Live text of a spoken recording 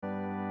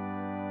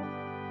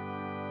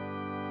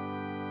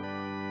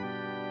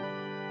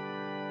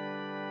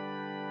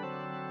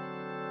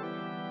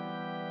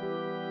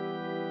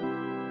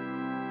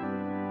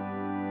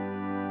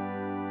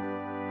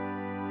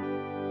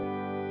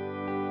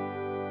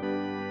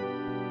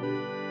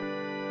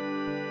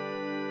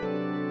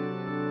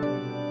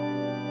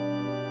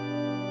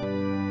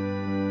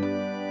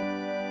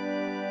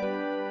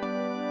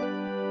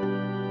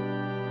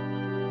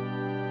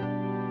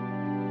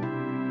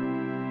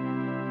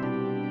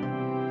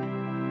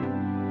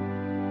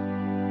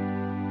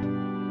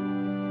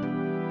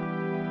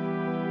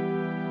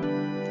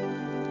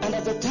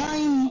And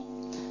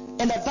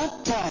at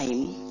that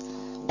time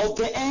of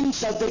the end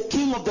shall the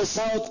king of the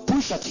south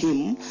push at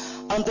him,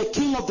 and the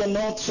king of the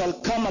north shall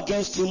come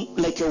against him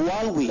like a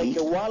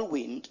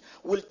whirlwind,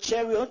 with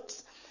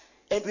chariots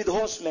and with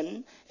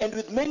horsemen and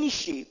with many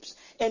sheep,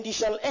 and he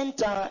shall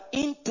enter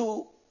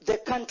into the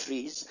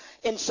countries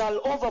and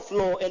shall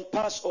overflow and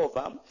pass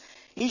over.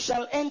 He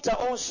shall enter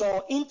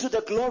also into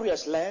the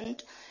glorious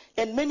land,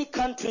 and many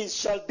countries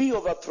shall be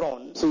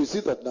overthrown. So you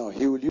see that now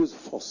he will use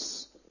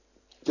force.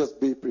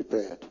 Just be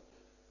prepared.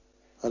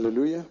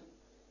 Hallelujah.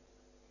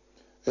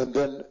 And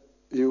then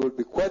you will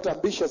be quite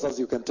ambitious, as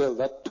you can tell.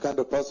 That kind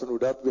of person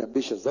would have to be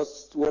ambitious.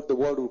 That's what the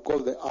world would call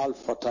the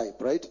alpha type,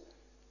 right?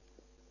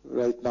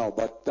 Right now,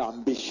 but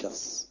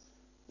ambitious.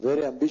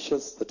 Very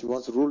ambitious, that he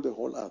wants to rule the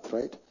whole earth,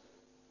 right?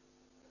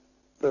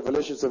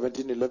 Revelation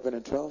 17, 11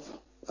 and 12,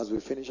 as we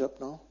finish up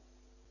now.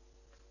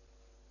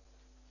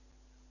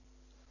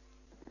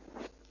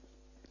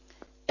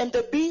 And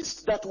the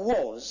beast that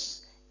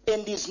was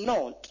and is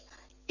not,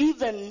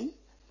 even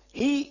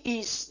he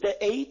is the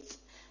eighth,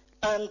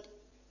 and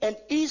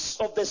is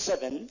of the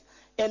seven,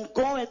 and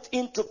goeth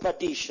into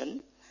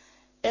perdition.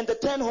 And the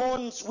 10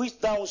 horns which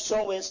thou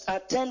sawest are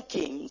 10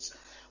 kings,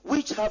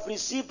 which have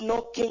received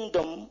no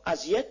kingdom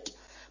as yet,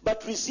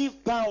 but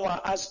receive power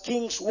as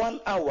kings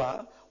 1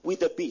 hour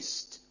with the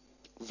beast.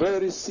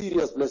 Very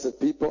serious, blessed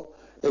people.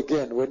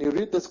 Again, when you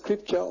read the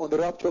scripture on the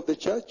rapture of the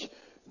church,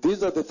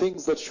 these are the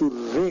things that should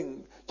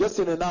ring, just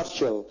in a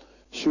nutshell,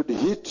 should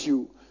hit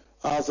you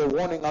as a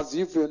warning, as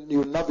if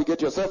you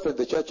navigate yourself in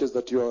the churches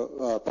that you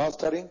are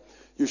pastoring.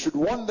 You should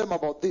warn them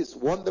about this,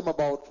 warn them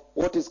about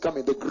what is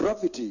coming, the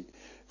gravity,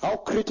 how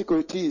critical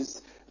it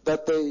is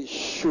that they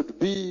should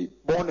be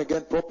born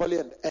again properly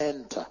and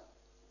enter.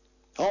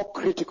 How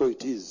critical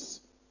it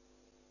is.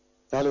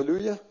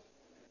 Hallelujah.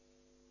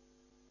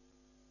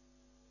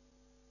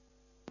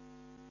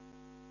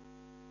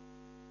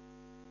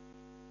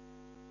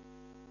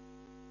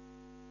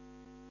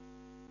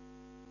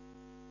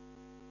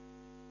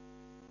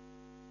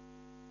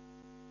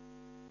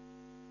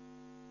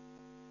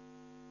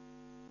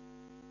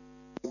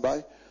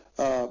 By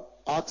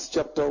Acts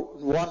chapter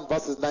 1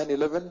 verses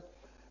 9-11,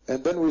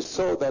 and then we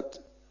saw that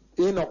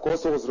Enoch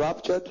also was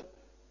raptured,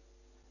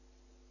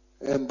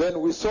 and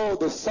then we saw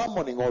the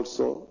summoning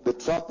also, the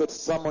trumpet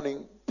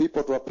summoning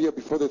people to appear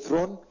before the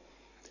throne,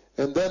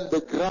 and then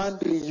the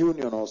grand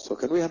reunion also.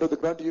 Can we handle the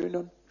grand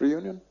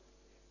reunion?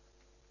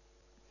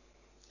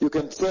 You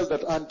can tell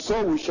that, and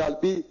so we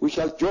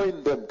shall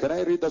join them. Can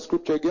I read the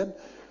scripture again?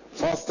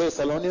 1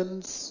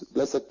 Thessalonians,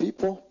 blessed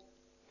people.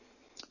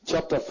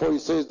 Chapter 4,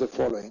 it says the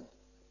following.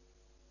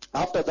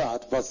 After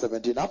that, verse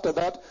 17, after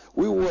that,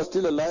 we who are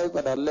still alive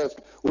and are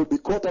left will be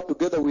caught up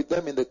together with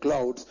them in the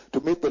clouds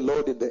to meet the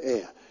Lord in the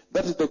air.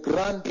 That is the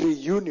grand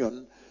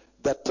reunion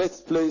that takes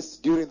place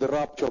during the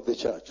rapture of the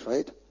church,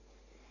 right?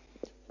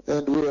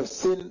 And we have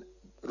seen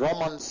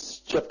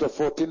Romans chapter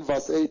 14,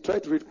 verse 8. Try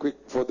to read quick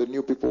for the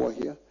new people who are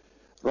here.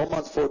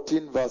 Romans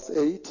 14, verse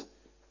 8.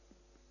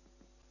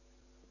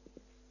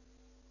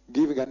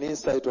 Giving an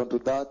insight onto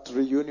that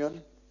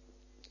reunion.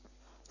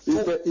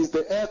 Is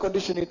the air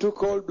conditioning too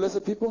cold,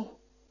 blessed people?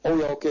 Oh,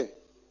 yeah, okay.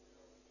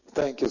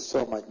 Thank you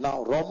so much.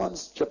 Now,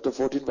 Romans chapter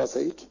 14, verse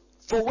 8.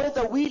 For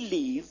whether we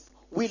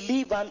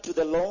live unto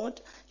the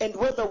Lord, and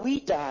whether we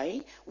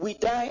die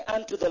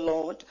unto the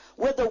Lord.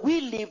 Whether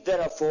we live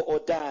therefore or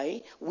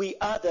die, we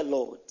are the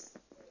Lord's.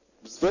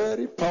 It's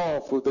very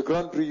powerful, the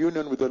grand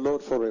reunion with the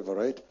Lord forever,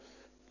 right?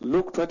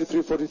 Luke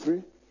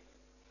 23:43.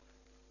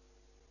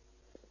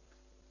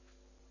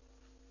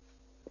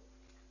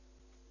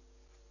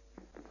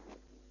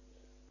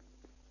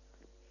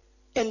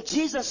 And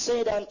Jesus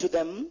said unto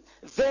them,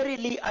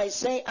 Verily I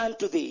say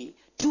unto thee,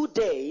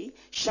 today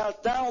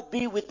shalt thou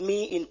be with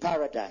me in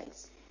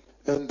paradise.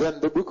 And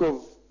then the book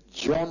of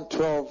John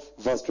 12,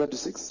 verse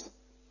 26.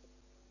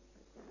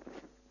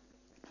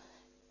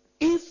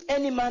 If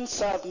any man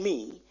serve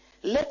me,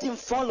 let him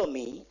follow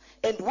me,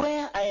 and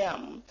where I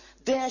am,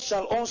 there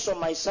shall also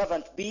my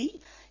servant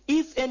be.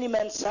 If any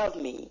man serve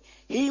me,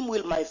 him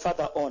will my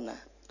Father honor.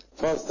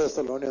 1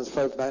 Thessalonians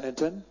 5, 9 and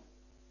 10.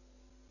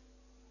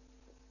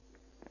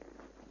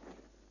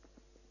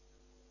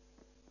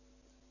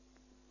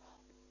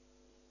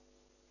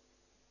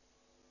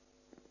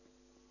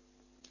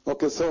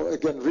 Okay, so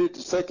again, read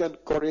 2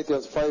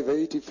 Corinthians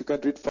 5:8. If you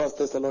can read 1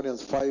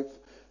 Thessalonians 5,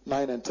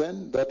 9 and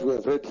 10. That we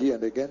have read here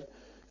and again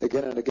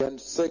and again.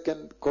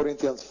 2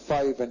 Corinthians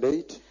 5 and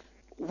 8.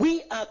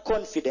 We are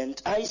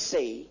confident, I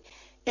say,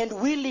 and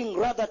willing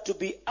rather to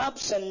be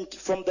absent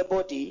from the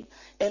body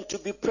and to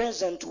be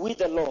present with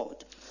the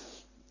Lord.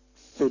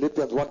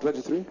 Philippians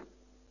 1:23.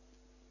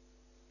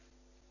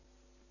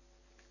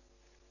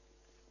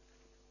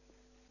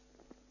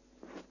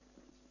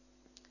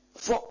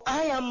 For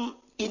I am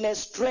in a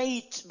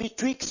strait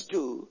betwixt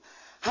two,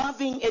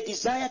 having a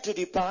desire to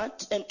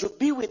depart and to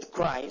be with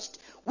Christ,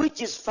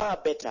 which is far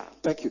better.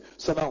 Thank you.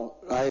 So now,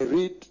 I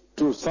read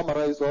to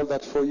summarize all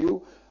that for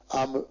you.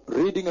 I'm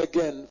reading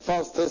again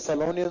 1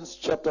 Thessalonians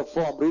chapter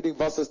 4. I'm reading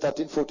verses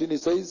 13, 14.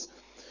 It says,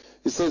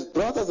 He says,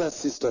 brothers and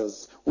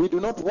sisters, we do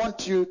not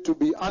want you to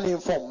be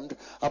uninformed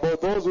about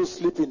those who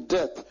sleep in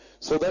death,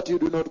 so that you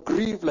do not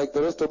grieve like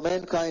the rest of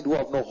mankind who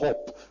have no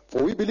hope.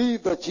 For we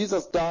believe that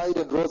Jesus died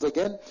and rose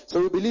again,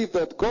 so we believe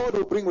that God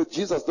will bring with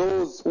Jesus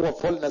those who have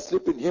fallen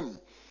asleep in him.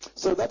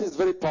 So that is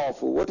very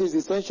powerful. What he's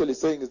essentially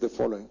saying is the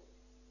following.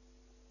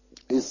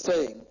 He's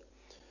saying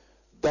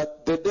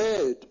that the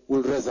dead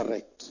will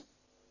resurrect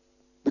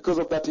because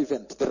of that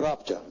event, the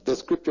rapture, the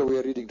scripture we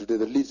are reading today,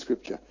 the lead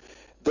scripture.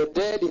 The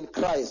dead in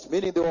Christ,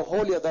 meaning they were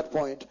holy at that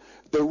point,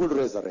 they will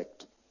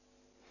resurrect.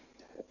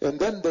 And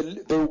then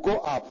they will go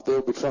up. They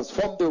will be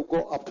transformed. They will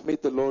go up to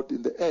meet the Lord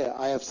in the air.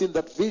 I have seen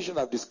that vision.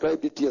 I've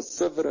described it here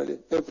severally,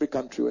 every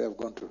country where I've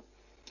gone to.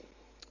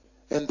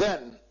 And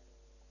then,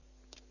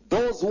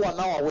 those who are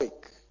now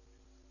awake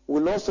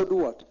will also do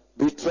what?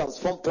 Be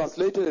transformed,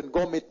 translated, and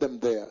go meet them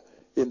there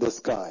in the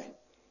sky.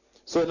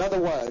 So in other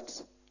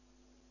words,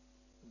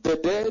 the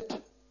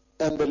dead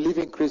and the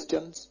living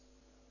Christians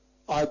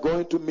are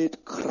going to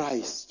meet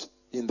Christ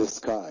in the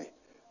sky.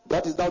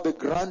 That is now the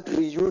grand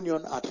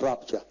reunion at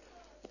rapture.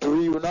 To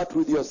reunite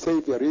with your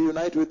Savior,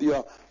 reunite with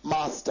your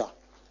Master,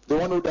 the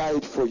one who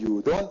died for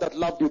you, the one that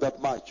loved you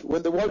that much.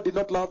 When the world did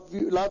not love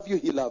you,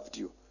 he loved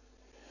you.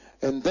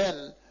 And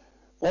then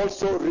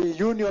also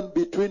reunion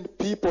between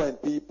people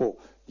and people.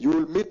 You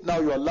will meet now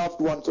your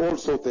loved ones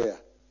also there.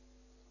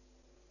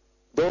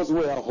 Those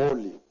who are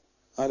holy.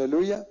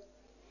 Hallelujah.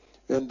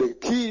 And the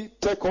key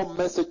take-home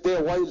message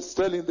there, while he's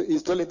telling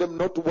them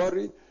not to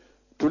worry,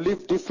 to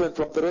live different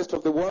from the rest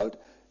of the world,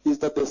 is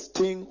that the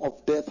sting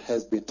of death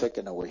has been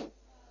taken away.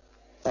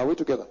 Are we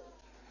together?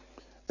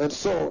 And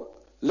so,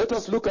 let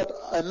us look at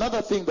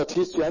another thing that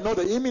hits you. I know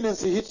the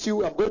imminency hits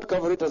you. I'm going to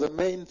cover it as a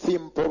main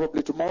theme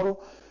probably tomorrow.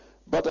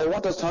 But I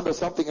want us to handle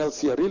something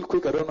else here. Real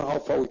quick, I don't know how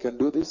far we can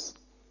do this.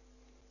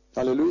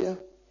 Hallelujah.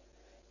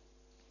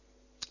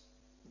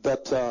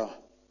 That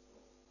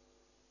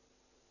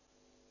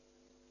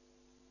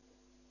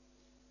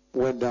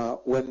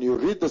when you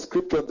read the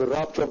scripture on the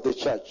rapture of the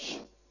church,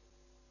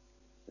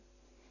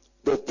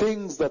 the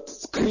things that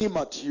scream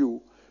at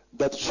you,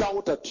 that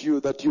shout at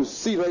you, that you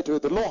see right away,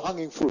 the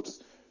low-hanging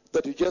fruits,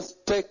 that you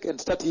just take and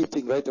start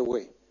eating right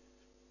away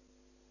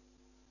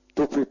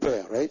to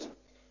prepare, right?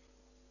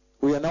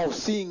 We are now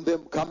seeing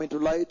them come into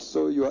light,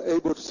 so you are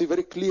able to see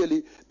very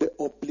clearly the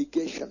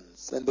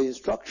obligations and the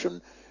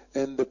instruction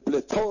and the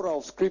plethora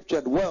of scripture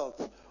and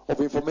wealth of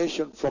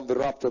information from the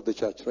rapture of the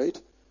church, right?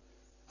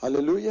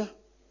 Hallelujah.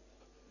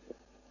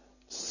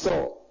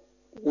 So,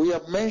 we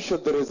have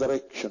mentioned the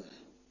resurrection.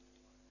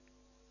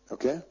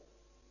 Okay?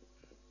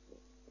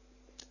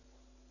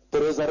 The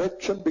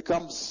resurrection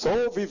becomes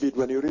so vivid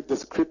when you read the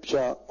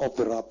scripture of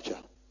the rapture.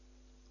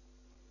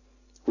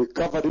 We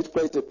covered it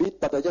quite a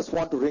bit, but I just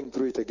want to ring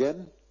through it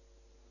again.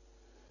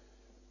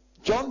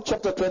 John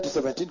chapter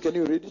 20:17, can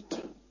you read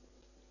it?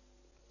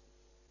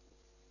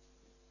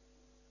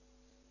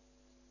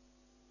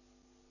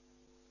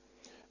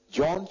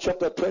 John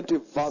chapter 20,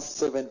 verse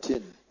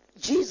 17.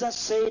 Jesus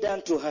said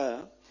unto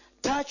her,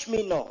 touch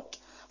me not,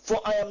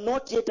 for I am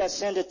not yet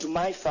ascended to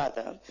my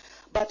Father,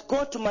 but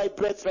go to my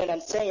brethren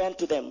and say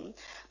unto them,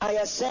 I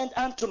ascend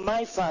unto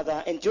my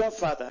Father and your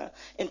Father,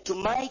 and to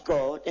my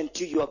God and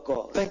to your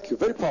God. Thank you.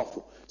 Very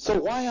powerful. So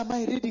why am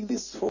I reading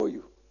this for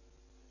you?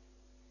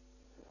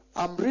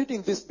 I'm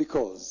reading this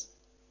because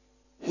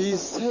he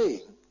is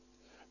saying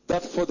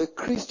that for the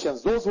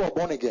Christians, those who are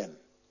born again,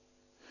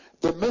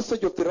 the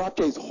message of the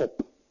rapture is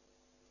hope.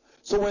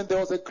 So when there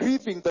was a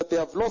grieving that they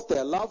have lost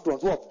their loved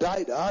ones who have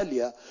died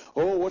earlier,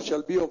 oh, what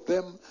shall be of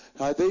them?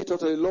 Are they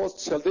totally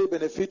lost? Shall they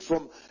benefit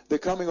from the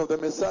coming of the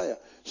Messiah?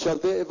 Shall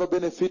they ever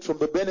benefit from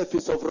the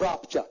benefits of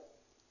rapture?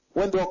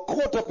 When they were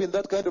caught up in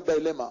that kind of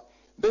dilemma,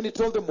 then he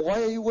told them,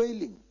 why are you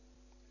wailing?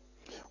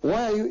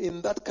 Why are you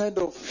in that kind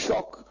of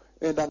shock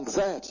and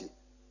anxiety?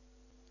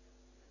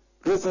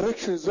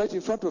 Resurrection is right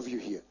in front of you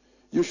here.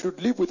 You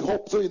should live with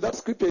hope. So in that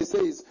scripture he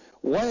says,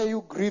 why are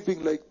you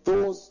grieving like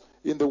those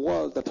in the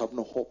world that have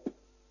no hope?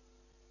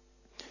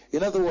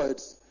 In other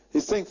words,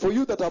 he's saying for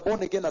you that are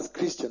born again as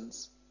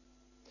Christians,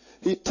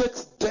 he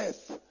takes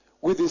death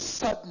with his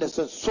sadness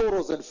and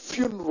sorrows and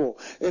funeral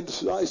and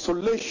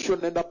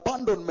isolation and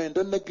abandonment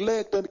and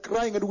neglect and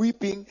crying and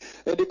weeping,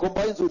 and he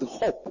combines with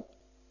hope.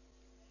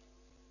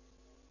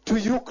 To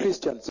you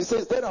Christians, he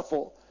says,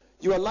 therefore,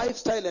 your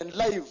lifestyle and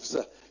lives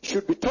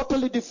should be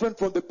totally different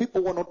from the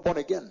people who are not born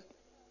again.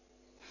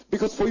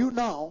 Because for you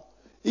now,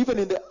 even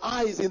in the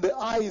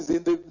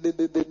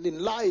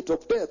light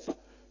of death,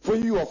 for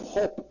you have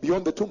hope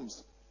beyond the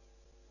tombs.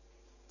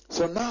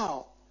 So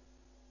now,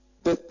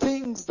 the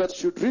things that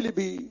should really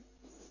be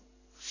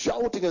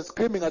shouting and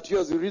screaming at you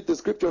as you read the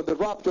scripture on the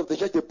rapture of the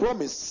church, the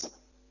promise,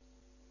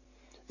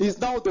 is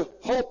now the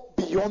hope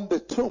beyond the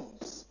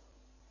tombs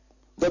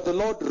that the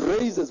Lord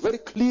raises very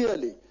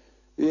clearly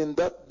in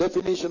that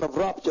definition of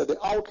rapture, the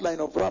outline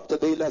of rapture,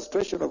 the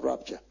illustration of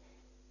rapture.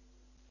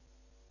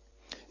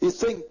 He's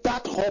saying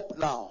that hope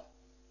now,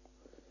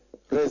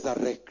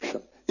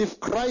 resurrection. If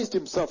Christ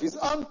himself is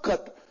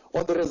anchored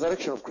on the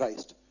resurrection of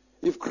Christ,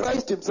 if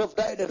Christ himself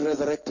died and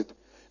resurrected,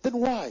 then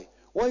why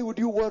Why would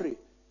you worry?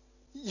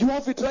 You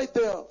have it right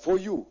there for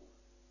you.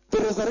 The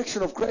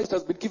resurrection of Christ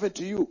has been given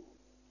to you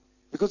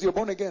because you're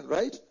born again,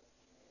 right?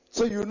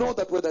 So you know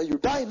that whether you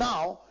die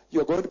now,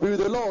 you're going to be with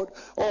the Lord,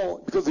 or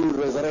because He will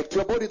resurrect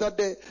your body that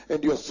day,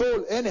 and your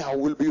soul anyhow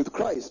will be with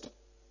Christ.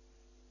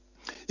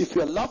 If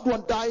your loved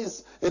one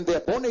dies and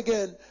they're born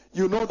again,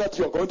 you know that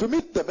you're going to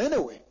meet them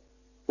anyway.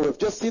 We have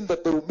just seen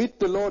that they will meet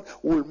the Lord,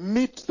 will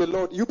meet the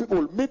Lord. You people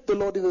will meet the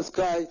Lord in the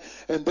sky,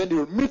 and then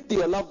you'll meet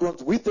your loved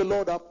ones with the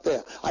Lord up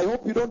there. I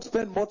hope you don't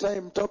spend more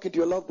time talking to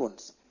your loved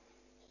ones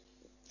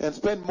and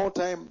spend more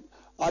time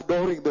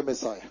adoring the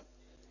Messiah.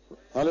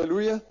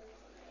 Hallelujah.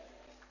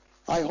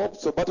 I hope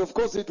so. But of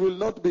course it will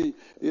not be,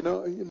 yes.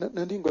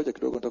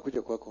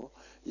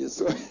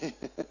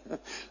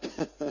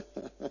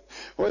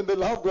 When the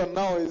loved one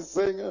now is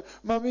saying,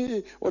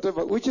 Mommy,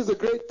 whatever, which is a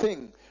great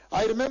thing.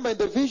 I remember in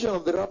the vision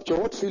of the rapture,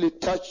 what really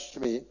touched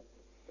me.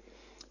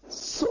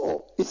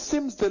 So, it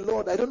seems the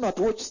Lord, I don't know at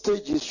which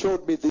stage He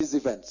showed me these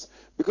events.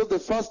 Because the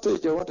first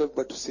stage, I want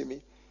everybody to see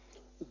me.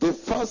 The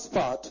first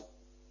part,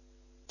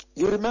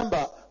 you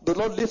remember, the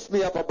Lord lifts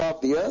me up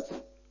above the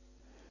earth.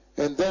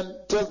 And then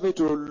tells me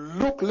to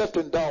look left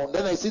and down.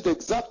 Then I see the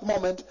exact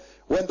moment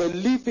when the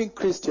living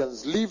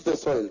Christians leave the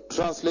soil.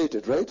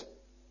 Translated, right?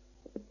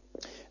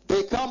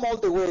 They come all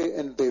the way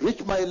and they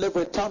reach my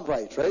level and turn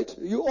right, right?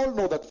 You all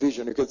know that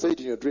vision. You can say it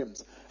in your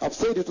dreams. I've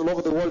said it all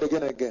over the world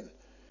again and again.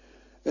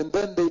 And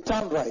then they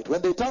turn right.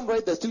 When they turn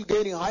right, they're still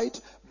gaining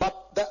height,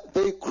 but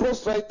they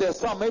cross right there.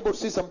 So I'm able to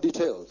see some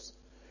details.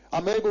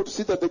 I'm able to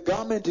see that the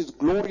garment is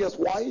glorious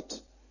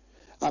white.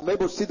 I'm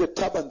able to see the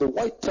turban, the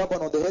white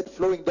turban on the head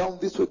flowing down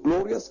this way,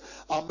 glorious.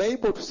 I'm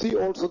able to see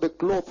also the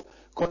cloth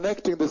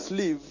connecting the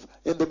sleeve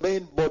in the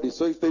main body.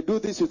 So if they do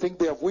this, you think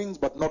they have wings,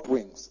 but not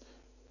wings.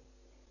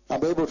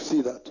 I'm able to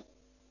see that.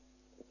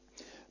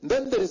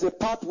 Then there is a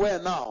part where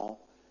now,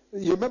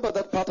 you remember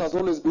that part has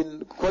always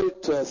been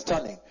quite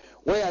stunning,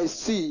 where I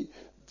see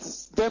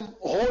them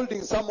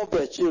holding some of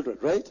their children,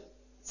 right?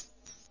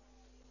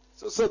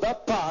 So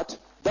that part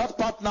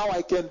now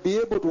I can be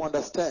able to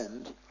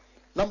understand.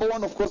 Number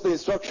one, of course, the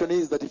instruction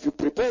is that if you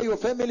prepare your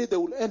family, they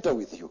will enter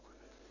with you.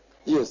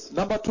 Yes.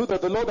 Number two,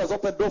 that the Lord has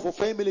opened door for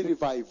family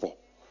revival.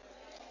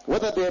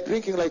 Whether they are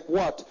drinking like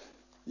what,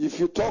 if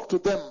you talk to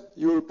them,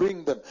 you will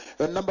bring them.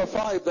 And number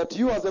five, that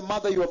you as a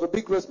mother, you have a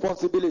big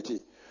responsibility.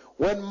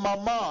 When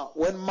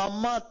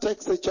mama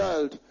takes a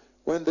child,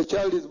 when the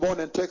child is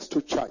born and takes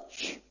to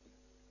church,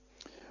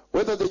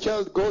 whether the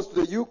child goes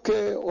to the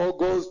UK or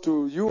goes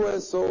to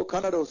US or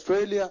Canada,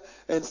 Australia,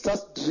 and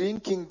starts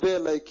drinking there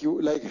like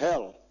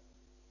hell,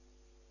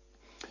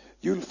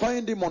 you'll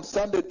find him on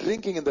Sunday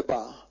drinking in the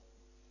bar,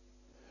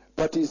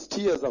 but his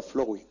tears are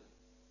flowing.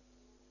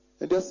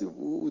 And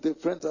the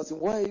friends ask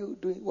him, why are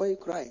you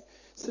crying?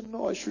 He said,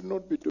 no, I should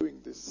not be doing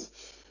this.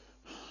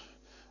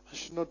 I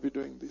should not be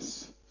doing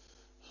this.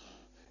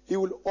 He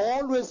will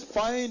always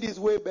find his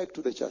way back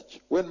to the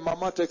church when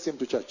mama takes him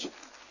to church.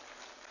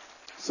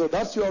 So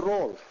that's your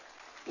role.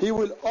 He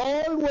will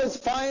always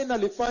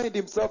finally find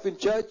himself in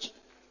church.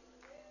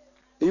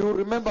 You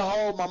remember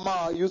how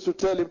Mama used to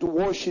tell him to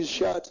wash his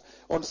shirt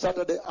on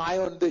Saturday,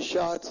 iron the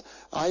shirts,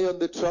 iron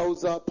the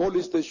trouser,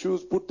 polish the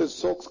shoes, put the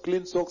socks,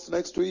 clean socks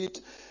next to it,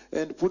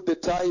 and put the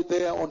tie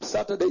there on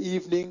Saturday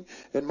evening,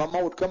 and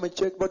Mama would come and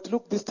check, but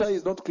look, this tie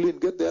is not clean,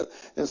 get there,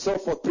 and so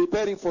forth,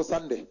 preparing for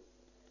Sunday.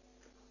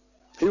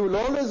 He will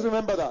always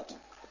remember that.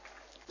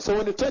 So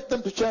when you take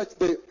them to church,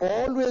 they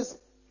always,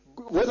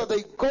 whether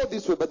they go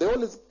this way, but they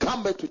always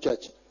come back to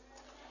church.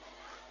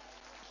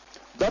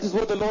 That is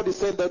what the Lord is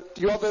saying, that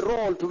you have a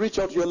role to reach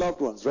out to your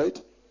loved ones, right?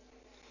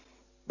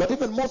 But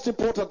even most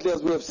importantly,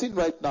 as we have seen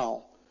right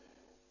now,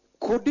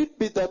 could it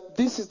be that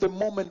this is the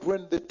moment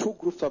when the two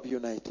groups have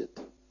united?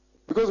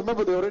 Because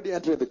remember, they already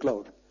entered the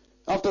cloud.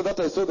 After that,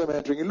 I saw them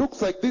entering. It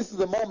looks like this is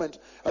the moment.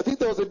 I think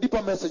there was a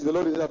deeper message the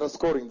Lord is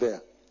underscoring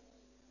there.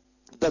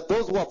 That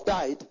those who have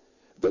died,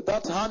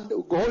 that hand,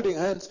 holding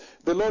hands,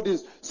 the Lord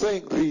is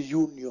saying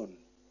reunion.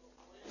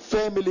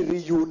 Family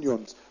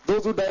reunions.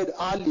 Those who died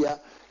earlier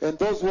and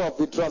those who have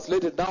been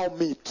translated now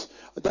meet.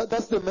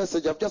 That's the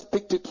message. I've just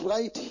picked it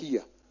right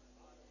here.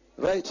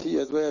 Right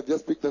here is where I've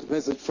just picked that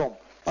message from.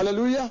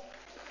 Hallelujah.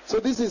 So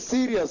this is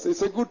serious.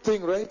 It's a good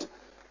thing, right?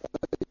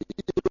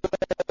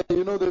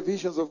 You know, the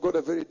visions of God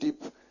are very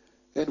deep.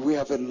 And we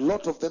have a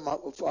lot of them,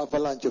 of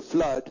avalanche, of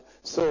flood.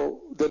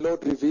 So the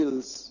Lord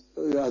reveals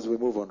as we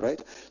move on,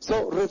 right?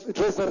 So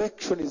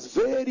resurrection is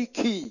very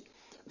key.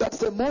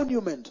 That's a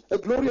monument, a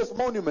glorious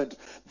monument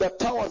that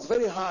towers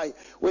very high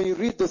when you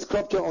read the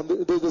scripture on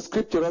the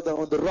scripture rather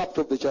on the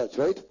rapture of the church,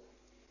 right?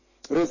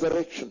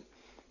 Resurrection.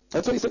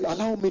 And so he said,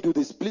 allow me do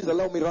this. Please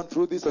allow me run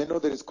through this. I know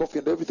there is coffee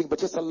and everything, but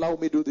just allow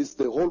me do this.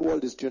 The whole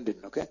world is tuned in,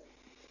 okay?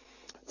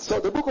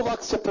 So the book of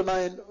Acts chapter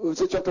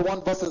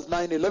 1 verses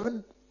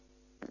 9-11.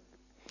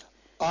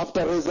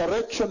 After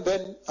resurrection,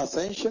 then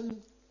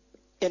ascension.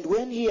 And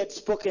when he had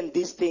spoken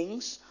these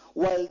things,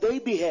 while they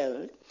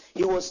beheld,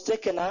 he was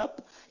taken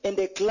up, and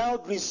a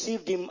cloud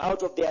received him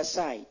out of their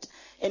sight.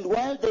 And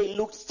while they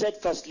looked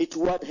steadfastly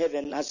toward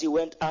heaven as he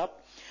went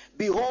up,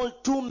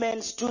 behold, two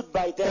men stood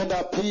by them. And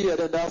appeared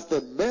and asked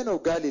them, Men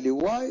of Galilee,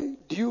 why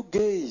do you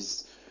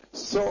gaze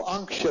so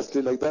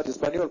anxiously like that?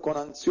 Espanol con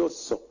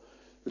ansioso,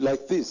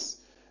 like this.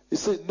 He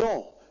said,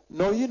 No,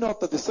 know ye not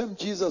that the same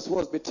Jesus who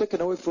has been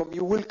taken away from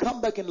you will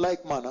come back in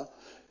like manner?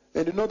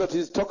 And you know that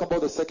he's talking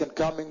about the second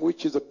coming,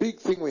 which is a big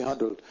thing we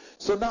handled.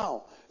 So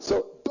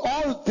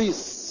all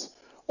this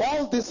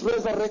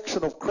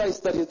resurrection of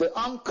Christ, that is the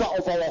anchor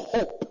of our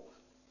hope.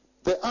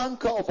 The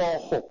anchor of our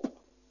hope.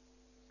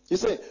 You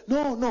say,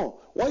 no,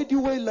 why do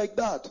you wail like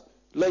that?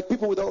 Like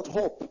people without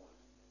hope.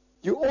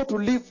 You ought to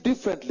live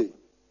differently.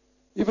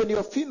 Even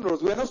your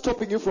funerals, we are not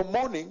stopping you from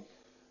mourning,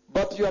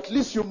 but at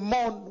least you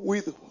mourn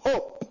with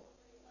hope.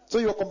 So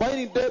you're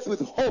combining death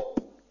with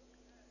hope.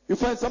 You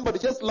find somebody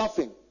just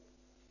laughing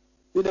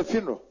in a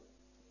funeral.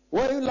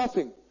 Why are you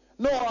laughing?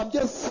 No, I'm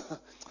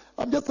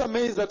just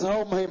amazed at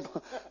how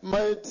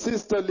my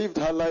sister lived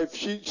her life.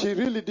 She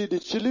really did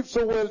it. She lived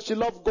so well. She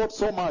loved God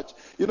so much.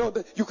 You know,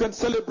 you can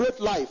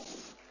celebrate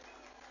life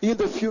in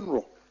the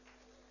funeral.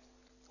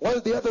 While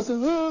the others say,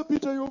 Oh,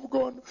 Peter, you have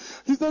gone.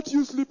 Is that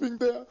you sleeping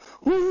there?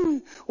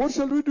 What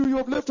shall we do? You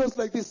have left us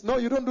like this. No,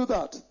 you don't do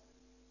that.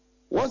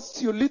 Once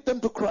you lead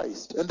them to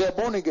Christ and they're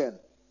born again,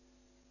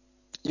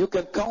 you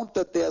can count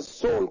that their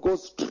soul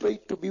goes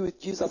straight to be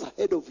with Jesus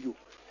ahead of you.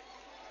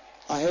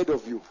 Ahead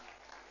of you.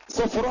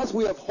 So for us,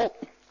 we have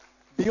hope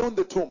beyond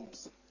the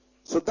tombs.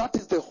 So that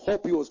is the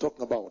hope he was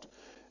talking about.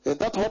 And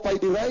that hope, I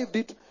derived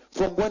it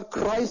from when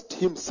Christ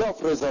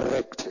himself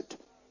resurrected.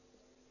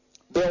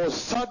 There was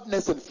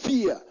sadness and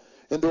fear.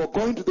 And they were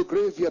going to the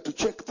graveyard to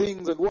check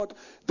things, and what?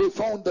 They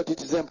found that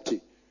it is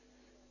empty.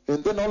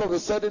 And then all of a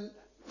sudden,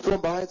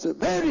 from behind said,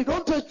 Mary,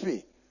 don't touch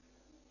me.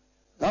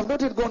 I've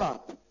not yet gone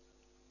up.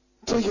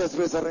 So he has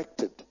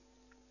resurrected.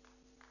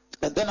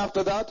 And then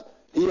after that,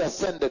 he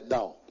ascended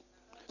now.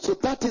 So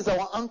that is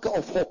our anchor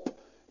of hope.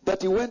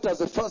 That he went as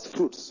the first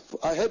fruits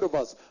ahead of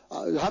us,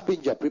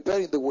 harbinger,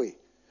 preparing the way.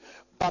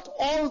 But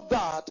all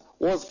that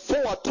was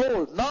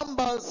foretold.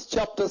 Numbers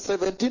chapter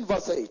 17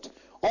 verse 8.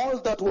 All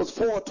that was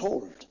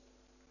foretold.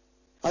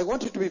 I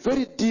want you to be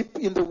very deep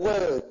in the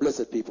word,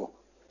 blessed people.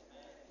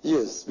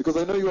 Yes, because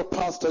I know you are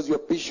pastors, you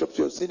are bishops,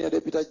 you are senior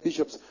deputy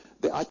archbishops.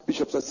 The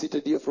archbishops are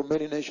seated here from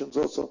many nations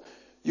also.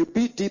 You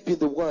be deep in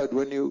the word.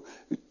 When you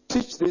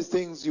teach these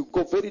things, you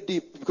go very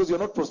deep, because you're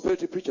not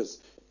prosperity preachers.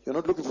 You're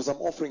not looking for some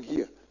offering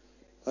here.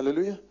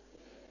 Hallelujah.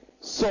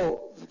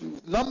 So,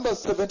 Numbers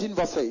 17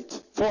 verse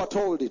 8,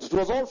 foretold it. It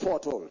was all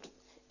foretold.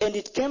 And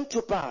it came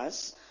to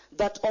pass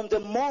that on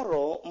the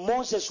morrow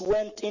Moses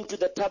went into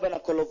the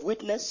tabernacle of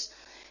witness,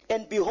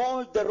 and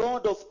behold, the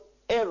rod of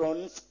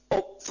Aaron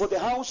for the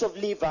house of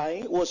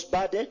Levi was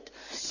budded.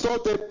 So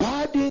the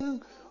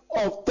budding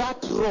of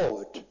that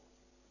rod,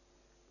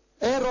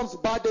 Aaron's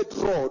budded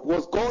rod,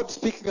 was God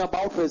speaking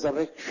about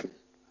resurrection.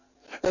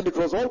 And it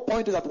was all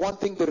pointed at one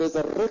thing, the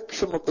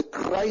resurrection of the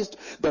Christ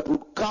that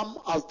would come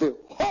as the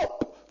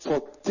hope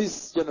for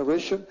this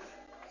generation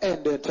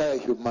and the entire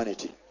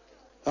humanity.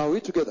 Are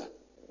we together?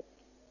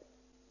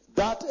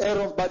 That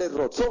Aaron's budded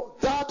rod. So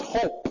that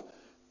hope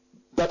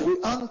that we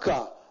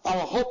anchor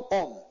our hope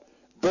on,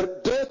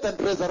 the death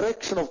and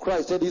resurrection of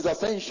Christ and his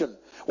ascension,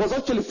 was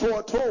actually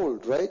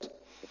foretold, right?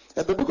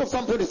 And the book of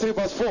Psalm 23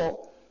 verse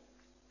 4,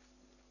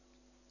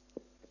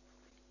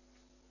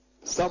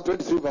 Psalm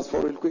 23 verse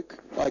 4 real quick.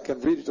 I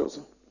can read it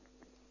also.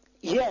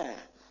 Yeah.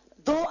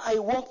 Though I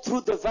walk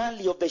through the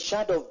valley of the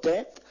shadow of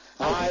death,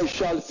 I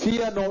shall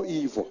fear no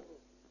evil.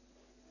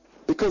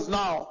 Because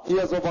now he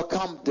has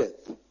overcome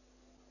death.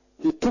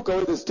 He took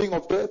away the sting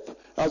of death,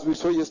 as we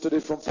saw yesterday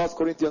from 1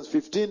 Corinthians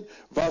 15,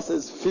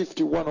 verses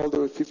 51 all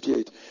the way to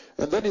 58.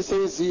 And then he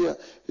says here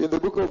in the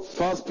book of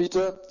 1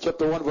 Peter,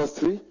 chapter 1, verse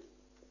 3.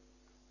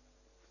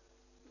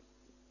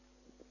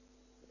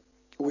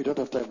 We don't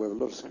have time, we have a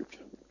lot of scripture.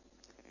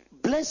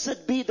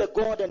 Blessed be the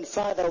God and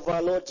Father of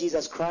our Lord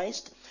Jesus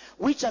Christ,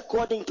 which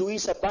according to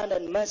his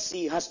abundant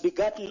mercy has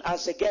begotten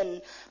us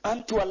again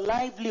unto a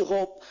lively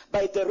hope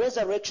by the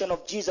resurrection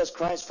of Jesus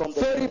Christ from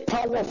the dead. Very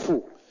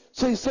powerful.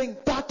 So he's saying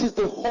that is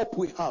the hope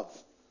we have.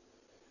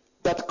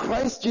 That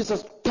Christ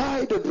Jesus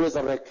died and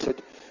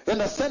resurrected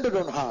and ascended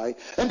on high,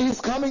 and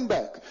he's coming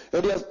back.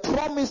 And he has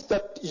promised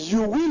that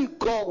you will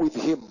go with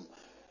him.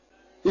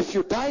 If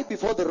you die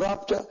before the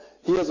rapture,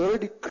 he has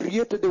already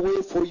created a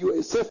way for you,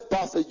 a safe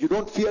passage. You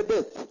don't fear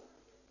death.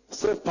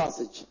 Safe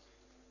passage.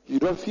 You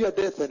don't fear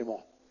death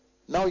anymore.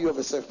 Now you have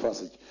a safe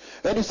passage.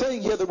 And he's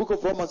saying here, the book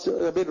of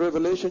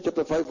Revelation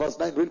chapter 5 verse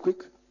 9, real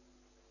quick.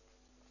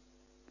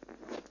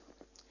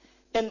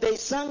 And they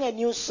sang a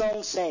new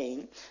song,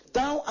 saying,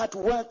 Thou art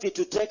worthy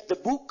to take the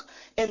book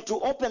and to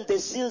open the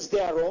seals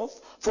thereof,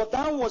 for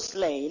thou wast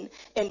slain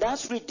and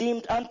hast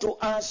redeemed unto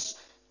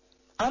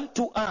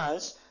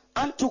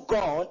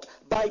God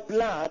by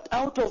blood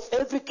out of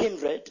every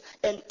kindred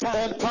and tongue.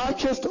 And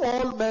purchased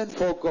all men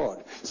for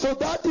God. So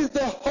that is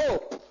the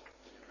hope.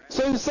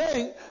 So he's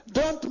saying,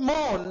 don't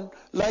mourn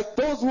like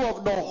those who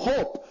have no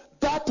hope.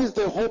 That is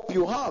the hope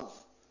you have.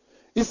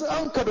 It's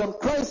anchored on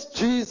Christ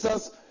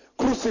Jesus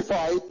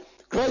crucified,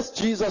 Christ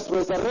Jesus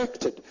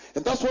resurrected.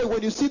 And that's why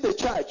when you see the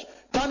church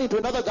turn into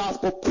another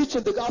gospel,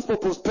 preaching the gospel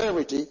of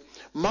prosperity,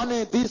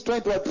 money, this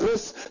trying to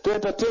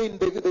entertain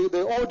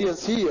the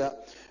audience here,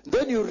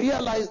 then you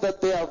realize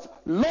that they have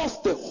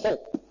lost the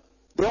hope.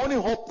 The only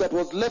hope that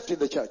was left in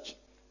the church.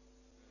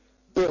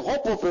 The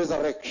hope of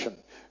resurrection.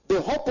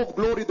 The hope of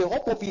glory, the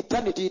hope of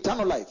eternity,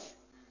 eternal life.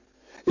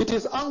 It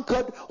is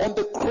anchored on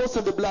the cross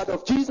and the blood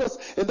of Jesus,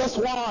 and that's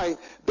why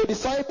the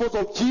disciples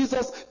of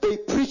Jesus, they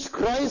preached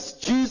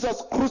Christ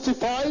Jesus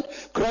crucified,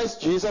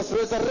 Christ Jesus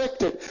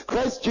resurrected.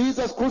 Christ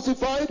Jesus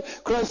crucified,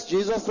 Christ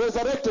Jesus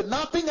resurrected.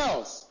 Nothing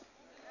else.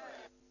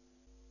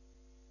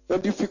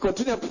 And if you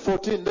continue up to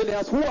 14, then he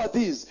asks, who are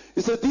these?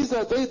 He said, these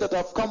are they that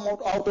have come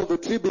out of the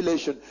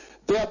tribulation.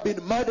 They have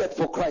been murdered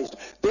for Christ.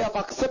 They have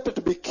accepted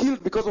to be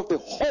killed because of the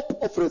hope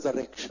of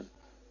resurrection.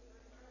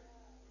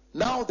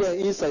 Now they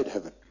are inside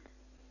heaven.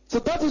 So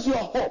that is your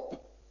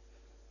hope.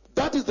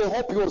 That is the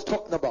hope he was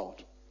talking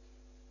about.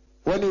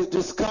 When he's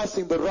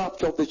discussing the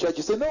rapture of the church,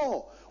 he said,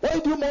 no, why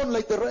do you mourn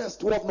like the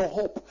rest who have no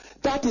hope?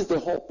 That is the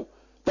hope.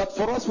 That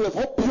for us we have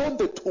hope beyond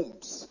the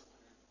tombs.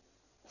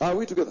 Are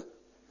we together?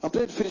 I'm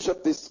trying to finish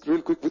up this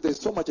real quick, but there's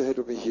so much ahead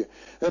of me here.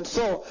 And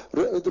so,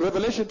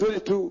 Revelation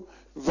 22,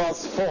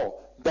 verse 4,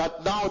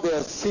 that now they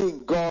are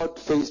seeing God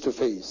face to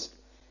face.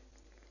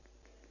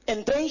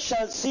 And they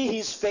shall see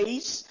his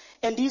face,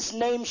 and his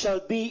name shall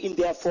be in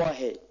their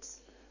foreheads.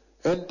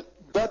 And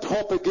that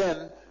hope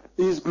again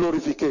is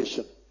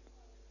glorification.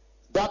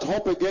 That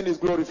hope again is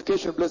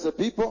glorification, blessed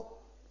people.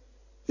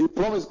 He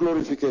promised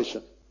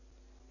glorification.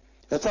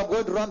 And so I'm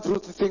going to run through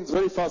the things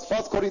very fast.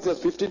 1 Corinthians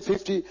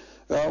 15:50,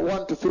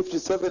 1 to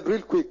 57,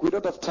 real quick. We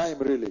don't have time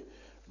really.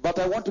 But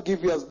I want to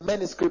give you as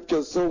many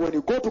scriptures so when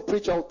you go to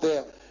preach out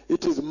there,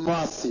 it is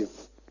massive.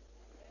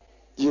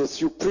 Yes,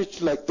 you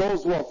preach like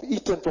those who have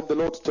eaten from the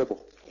Lord's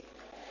table.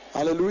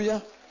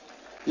 Hallelujah.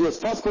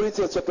 Yes, 1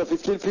 Corinthians chapter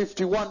 15,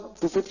 51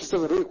 to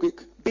 57, real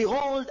quick.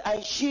 Behold,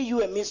 I shew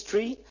you a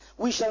mystery.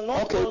 We shall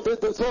not...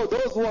 Okay, so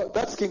those who are,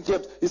 that's King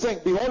James. He's saying,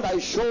 behold, I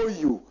show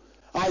you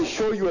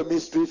a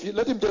mystery. If you,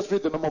 let him just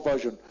read the normal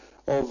version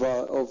of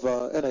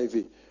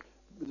NIV.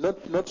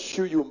 Not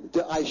show you,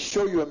 I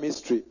show you a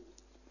mystery.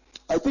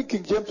 I think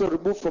King James was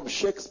removed from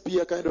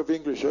Shakespeare kind of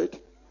English, right?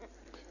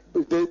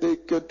 They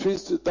can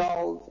twist it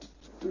down.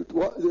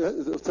 What?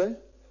 Say?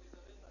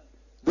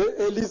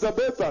 The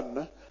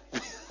Elizabethan.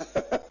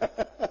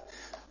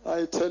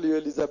 I tell you,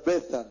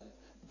 Elizabethan.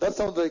 That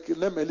sounds like the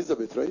name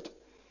Elizabeth, right?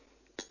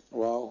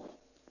 Wow.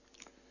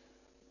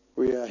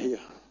 We are here.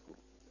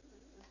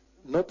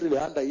 Not really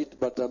under it,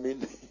 but I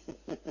mean.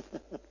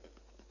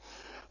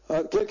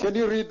 Can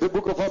you read the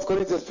book of 1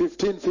 Corinthians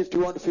 15,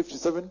 51 to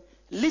 57?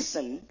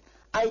 Listen,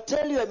 I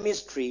tell you a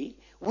mystery.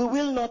 We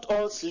will not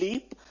all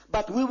sleep,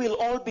 but we will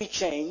all be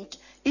changed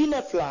in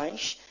a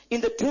flash,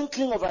 in the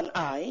twinkling of an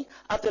eye,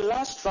 at the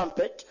last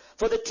trumpet.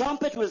 For the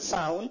trumpet will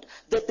sound,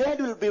 the dead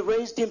will be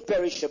raised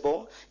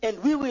imperishable, and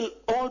we will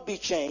all be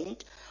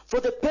changed. For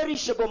the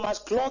perishable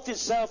must clothe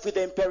itself with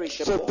the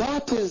imperishable. So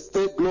that is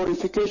the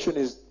glorification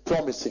is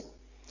promising.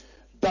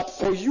 That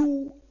for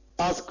you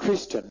as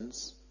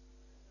Christians,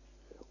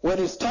 when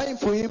it's time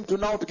for him to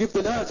now to give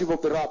the narrative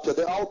of the rapture,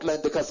 the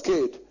outline, the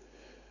cascade,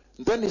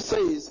 then he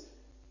says,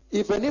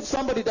 even if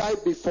somebody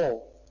died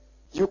before,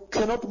 you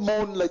cannot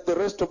mourn like the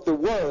rest of the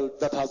world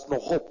that has no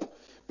hope.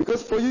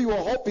 Because for you, your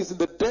hope is in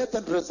the death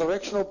and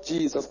resurrection of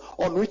Jesus,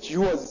 on which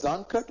yours is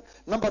anchored.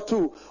 Number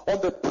two, on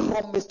the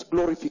promised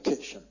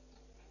glorification.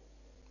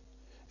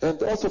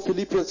 And also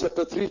Philippians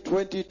chapter 3,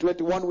 20,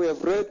 21 we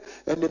have read.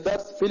 And in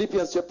that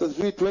Philippians chapter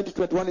 3, 20,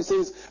 21 it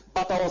says,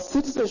 but our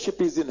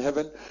citizenship is in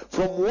heaven,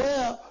 from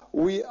where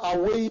we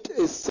await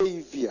a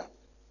Savior.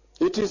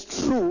 It is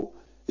true,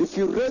 if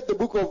you read the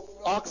book of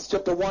Acts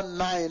chapter 1,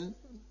 9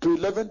 to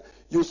 11,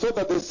 you saw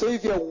that the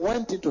Savior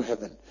went into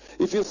heaven.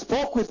 If you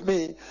spoke with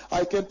me,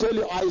 I can tell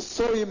you I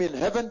saw him in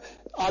heaven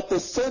at the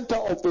center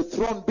of the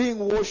throne being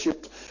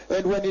worshipped.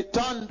 And when he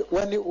turned,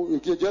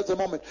 just a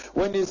moment,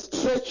 when he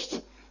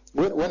stretched,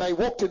 when I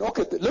walked in,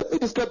 okay, let me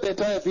describe the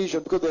entire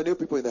vision because there are new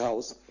people in the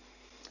house.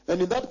 And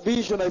in that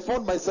vision, I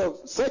found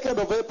myself, 2nd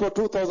of April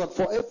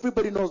 2004,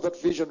 everybody knows that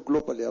vision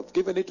globally. I've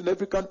given it in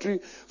every country,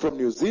 from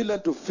New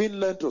Zealand to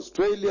Finland to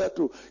Australia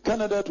to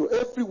Canada to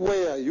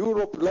everywhere,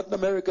 Europe, Latin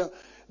America.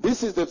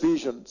 This is the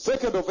vision.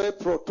 2nd of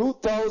April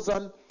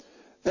 2004.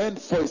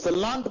 It's a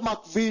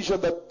landmark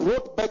vision that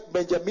brought back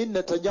Benjamin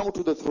Netanyahu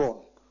to the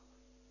throne.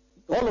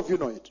 All of you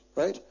know it,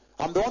 right?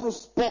 I'm the one who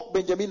spoke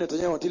Benjamin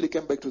Netanyahu until he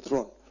came back to the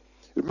throne.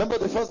 Remember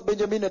the first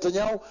Benjamin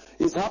Netanyahu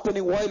is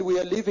happening while we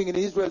are living in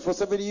Israel for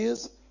 7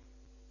 years?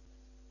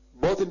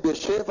 Both in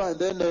Beersheba and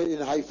then in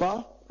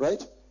Haifa,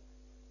 right?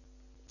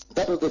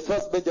 That was the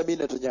first Benjamin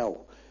Netanyahu.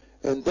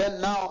 And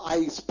then now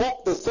I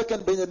spoke the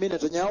second Benjamin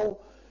Netanyahu,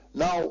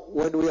 now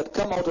when we had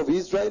come out of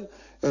Israel,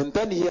 and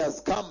then he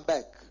has come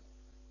back.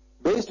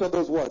 Based on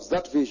those words,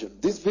 that vision.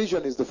 This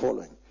vision is the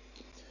following.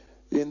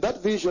 In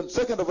that vision,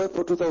 2nd of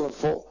April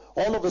 2004,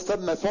 all of a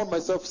sudden I found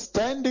myself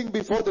standing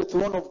before the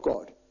throne of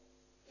God.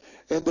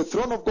 And the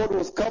throne of God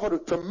was covered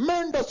with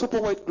tremendous super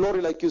white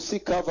glory like you see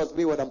covers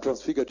me when I'm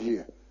transfigured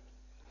here.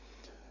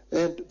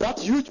 And that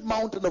huge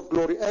mountain of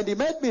glory. And he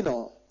made me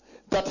know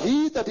that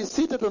he that is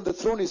seated on the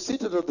throne is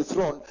seated on the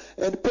throne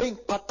and paying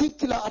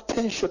particular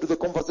attention to the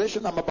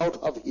conversation I'm about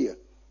to have here.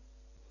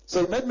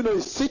 So he made me know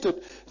he's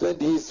seated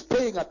and he's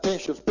paying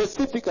attention,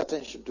 specific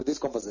attention to this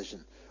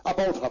conversation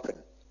about to happen.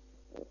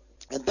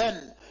 And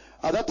then,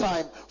 at that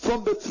time,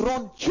 from the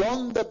throne,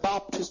 John the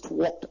Baptist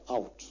walked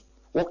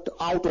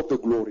out of the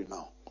glory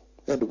now,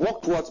 and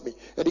walked towards me.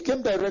 And he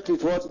came directly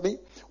towards me.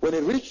 When he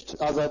reached,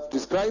 as I've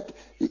described,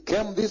 he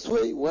came this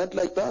way, went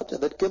like that,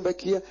 and then came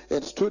back here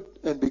and stood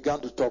and began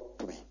to talk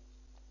to me.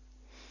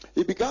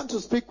 He began to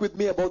speak with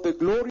me about the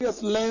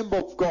glorious Lamb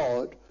of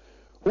God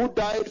who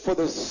died for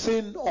the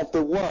sin of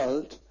the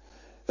world,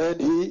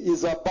 and he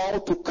is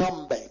about to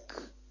come back.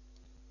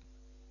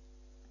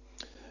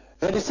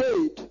 And he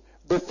said,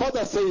 the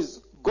Father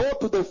says, go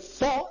to the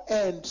four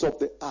ends of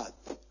the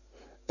earth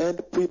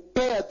and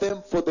prepare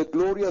them for the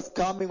glorious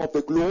coming of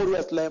the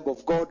glorious Lamb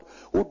of God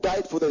who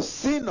died for the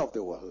sin of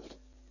the world.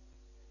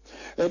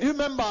 And you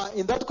remember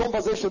in that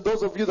conversation,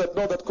 those of you that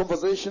know that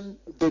conversation,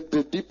 the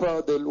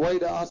deeper, the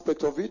wider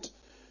aspect of it,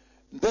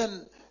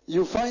 then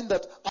you find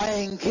that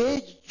I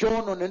engage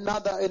John on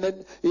another,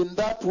 in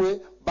that way,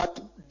 but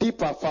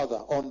deeper further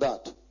on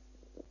that.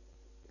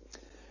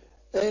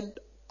 And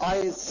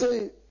I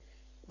say,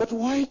 but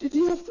why did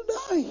he have to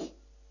die?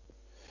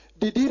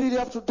 Did he really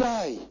have to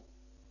die?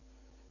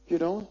 You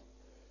know?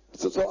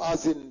 So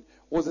as in,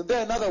 wasn't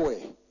there another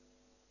way?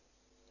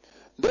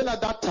 Then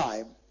at that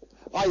time,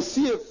 I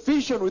see a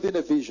vision within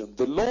a vision.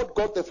 The Lord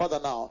God the Father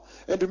now.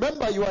 And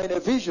remember, you are in a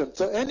vision.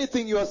 So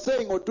anything you are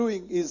saying or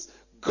doing is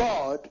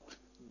God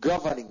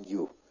governing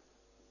you.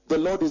 The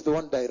Lord is the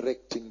one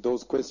directing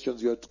those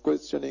questions you are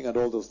questioning and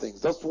all those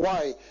things. That's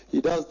why he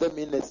does them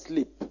in a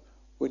sleep,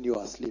 when you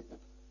are asleep.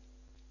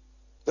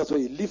 That's why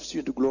he lifts you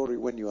into glory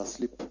when you are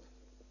asleep.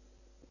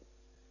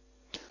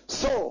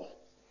 So,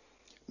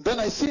 then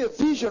I see a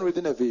vision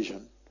within a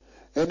vision.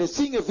 And in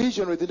seeing a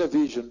vision within a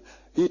vision,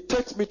 he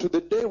takes me to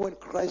the day when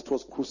Christ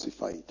was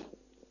crucified.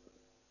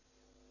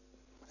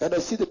 And I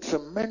see the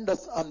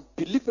tremendous,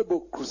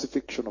 unbelievable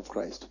crucifixion of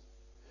Christ.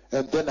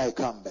 And then I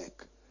come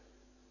back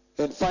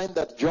and find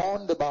that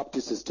John the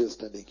Baptist is still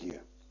standing here.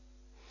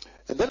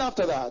 And then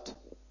after that,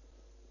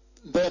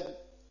 then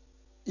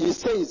he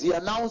says, he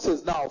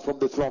announces now from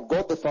the throne,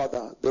 God the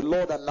Father, the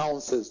Lord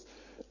announces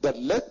that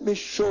let me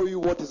show you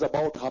what is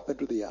about to happen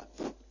to the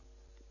earth.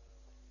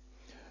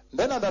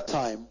 Then at that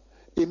time,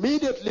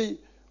 immediately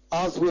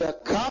as we are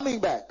coming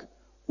back,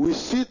 we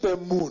see the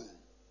moon.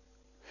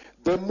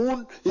 The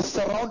moon is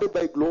surrounded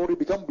by glory,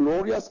 become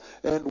glorious,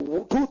 and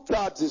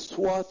 2/3 is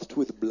swathed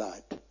with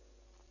blood.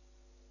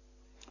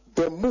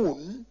 The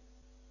moon,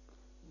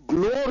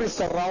 glory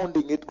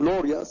surrounding it,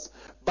 glorious,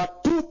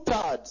 but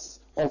 2/3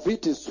 of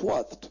it is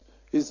swathed,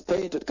 is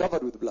painted,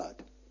 covered with blood.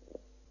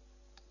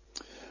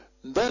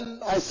 Then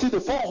I see the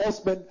four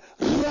horsemen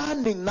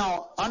running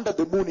now under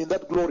the moon in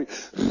that glory.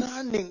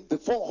 Running, the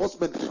four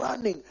horsemen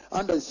running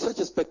under such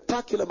a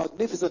spectacular,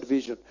 magnificent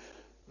vision.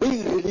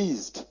 Being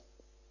released,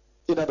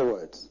 in other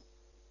words.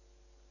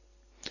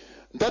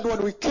 Then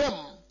when we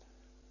came,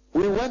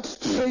 we went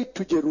straight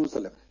to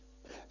Jerusalem.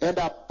 And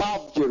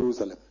above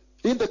Jerusalem,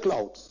 in the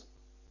clouds,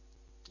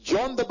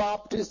 John the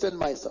Baptist and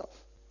myself.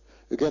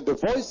 Again, the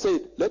voice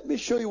said, let me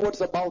show you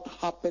what's about to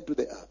happen to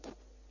the earth.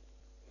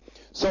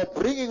 So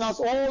bringing us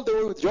all the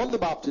way with John the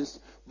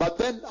Baptist, but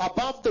then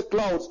above the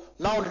clouds,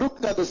 now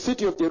looking at the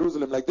city of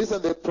Jerusalem, like this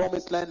and the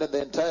promised land and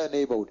the entire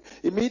neighborhood.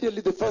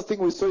 Immediately the first thing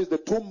we saw is the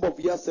tomb of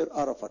Yasser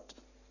Arafat.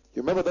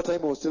 You remember that time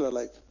he was still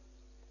alive?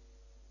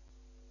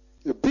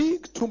 A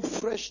big tomb,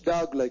 fresh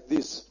dug like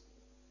this.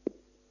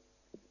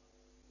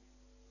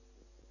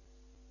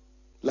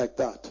 Like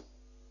that,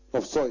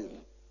 of soil.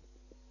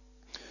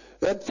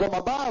 And from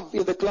above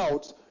in the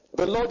clouds,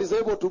 the Lord is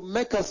able to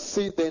make us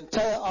see the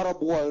entire Arab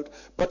world.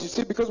 But you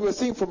see, because we're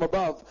seeing from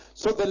above,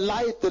 so the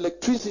light, the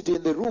electricity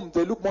in the room,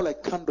 they look more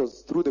like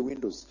candles through the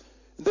windows.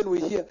 And then we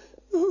hear,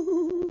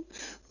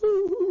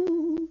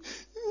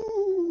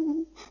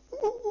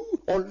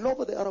 all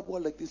over the Arab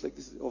world like this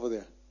over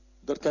there.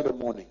 That kind of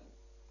mourning.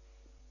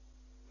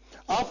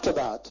 After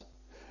that,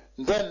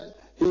 then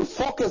he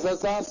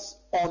focuses us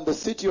on the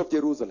city of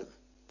Jerusalem.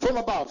 From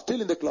above,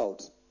 still in the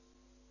clouds.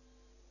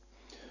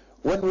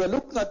 When we were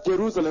looking at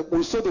Jerusalem,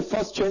 we saw the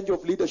first change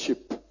of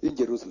leadership in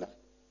Jerusalem.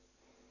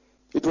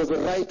 It was a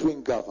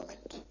right-wing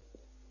government.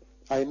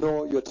 I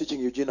know you're teaching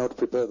Eugene how to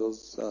prepare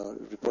those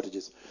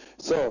reportages.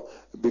 So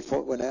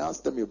before, when I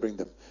ask them, you bring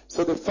them.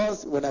 So the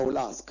first, when I will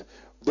ask,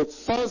 the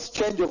first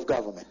change of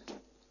government,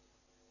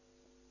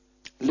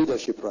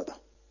 leadership rather,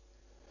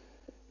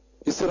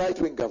 is a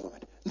right-wing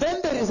government. Then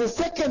there is a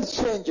second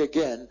change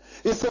again.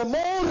 It's a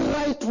more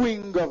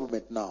right-wing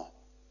government now.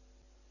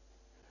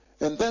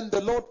 And then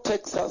the Lord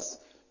takes us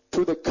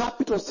to the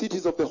capital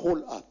cities of the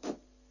whole earth.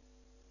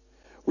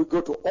 We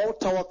go to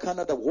Ottawa,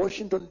 Canada,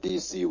 Washington,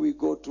 D.C. We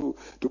go to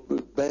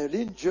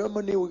Berlin,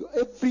 Germany,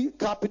 every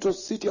capital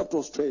city up to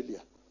Australia.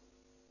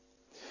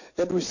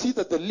 And we see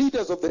that the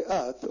leaders of the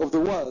earth, of the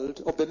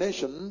world, of the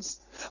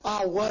nations,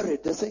 are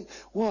worried. They're saying,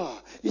 wow,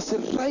 it's a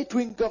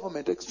right-wing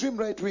government, extreme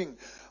right-wing.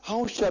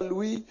 How shall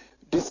we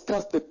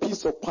discuss the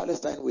peace of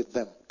Palestine with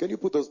them. Can you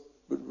put those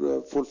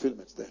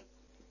fulfillments there?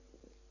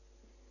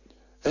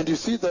 And you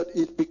see that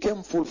it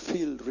became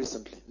fulfilled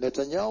recently.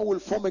 Netanyahu will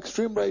form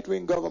extreme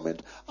right-wing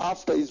government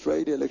after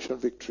Israeli election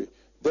victory.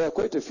 There are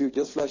quite a few.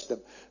 Just flash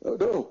them.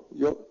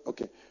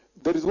 Okay.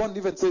 There is one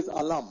even says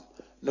alarm.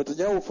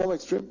 Netanyahu will form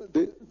extreme.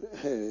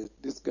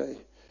 This guy.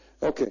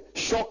 Okay.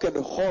 Shocked and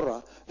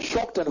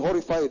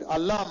horrified.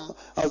 Alarm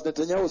as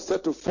Netanyahu is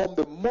set to form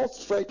the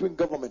most right-wing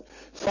government.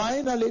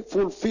 Finally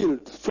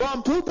fulfilled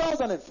from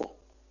 2004.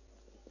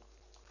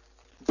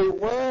 The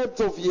words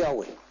of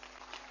Yahweh.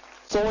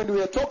 So when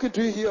we are talking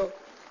to you here,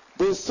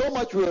 there's so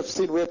much we have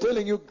seen. We are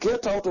telling you,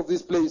 get out of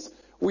this place.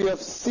 We have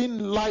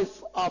seen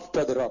life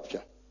after the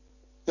rapture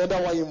and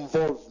our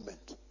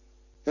involvement.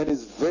 And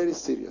it's very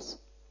serious.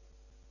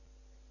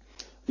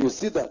 You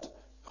see that?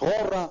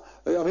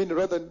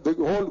 The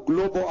whole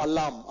global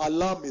alarm.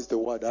 Alarm is the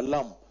word,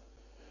 alarm.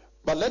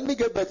 But let me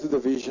get back to the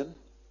vision.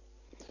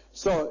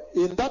 So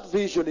in that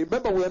vision,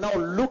 remember we are now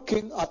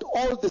looking at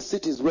all the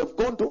cities. We have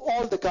gone to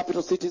all the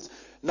capital cities.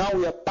 Now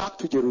we are back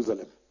to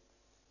Jerusalem.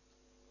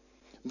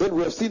 Then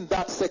we have seen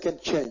that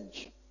second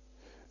change.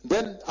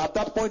 Then at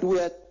that point we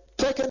are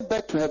taken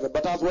back to heaven.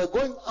 But as we're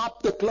going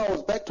up the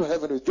clouds back to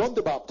heaven with John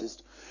the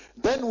Baptist,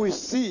 then we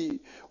see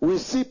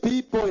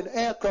people in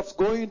aircrafts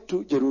going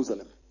to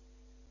Jerusalem.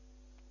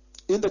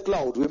 In the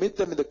clouds. We meet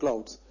them in the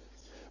clouds.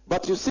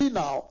 But you see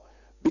now,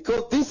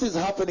 because this is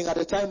happening at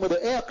a time where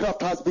the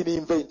aircraft has been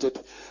invented,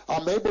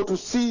 I'm able to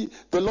see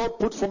the Lord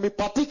put for me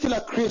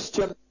particular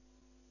Christian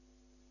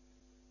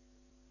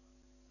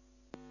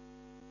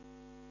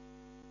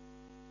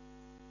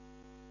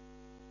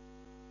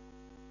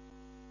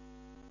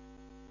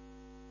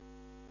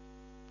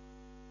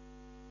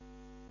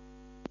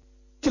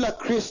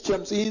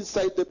Christians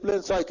inside the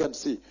plane, so I can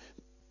see.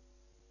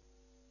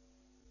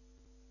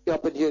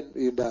 Happened here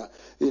in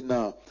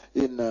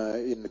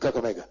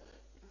Kakamega,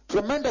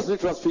 tremendously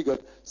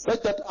transfigured,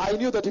 such that I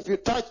knew that if you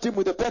touched him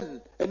with a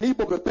pen, a nib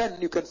of a pen,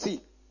 you can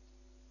see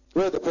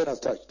where the pen has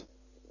touched.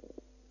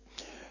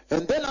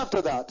 And then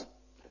after that,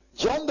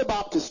 John the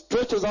Baptist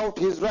stretches out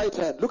his right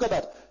hand. Look at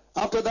that.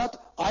 After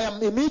that, I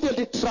am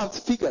immediately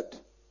transfigured.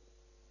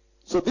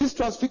 So this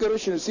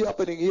transfiguration you see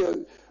happening here,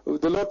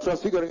 the Lord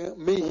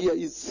transfiguring me here,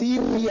 is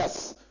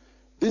serious.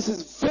 This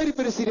is very,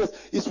 very serious.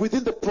 It's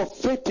within the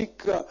prophetic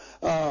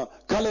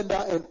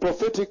calendar and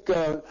prophetic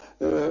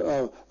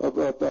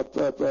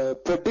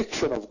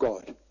prediction of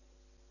God.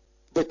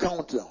 The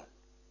countdown.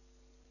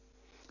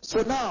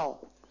 So now,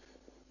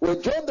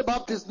 when John the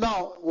Baptist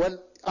when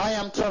I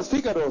am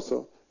transfigured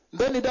also,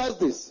 then he does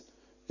this.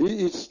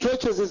 He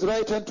stretches his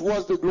right hand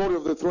towards the glory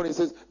of the throne. He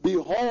says,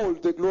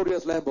 behold the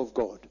glorious Lamb of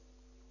God.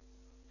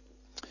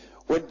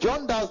 When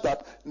John does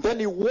that, then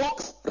he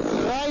walks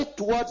right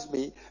towards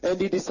me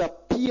and he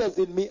disappears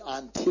in me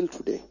until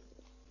today.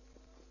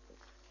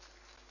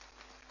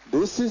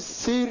 This is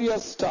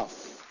serious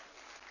stuff.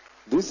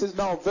 This is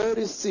now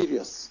very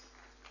serious.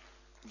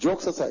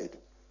 Jokes aside.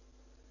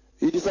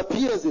 He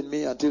disappears in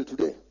me until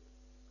today.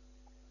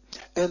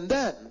 And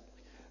then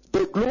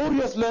the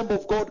glorious Lamb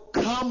of God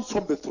comes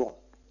from the throne.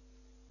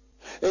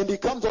 And he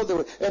comes all the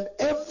way. And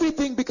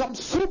everything becomes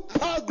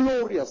super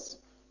glorious.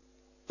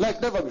 Like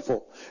never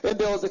before. And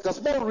there was like a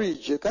small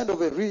ridge, a kind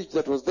of a ridge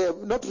that was there,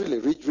 not really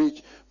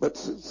ridge, but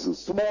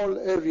small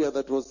area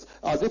that was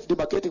as if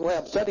demarcating where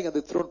I'm standing at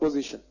the throne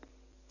position.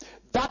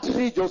 That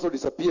ridge also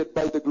disappeared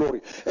by the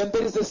glory. And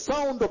there is a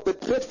sound of the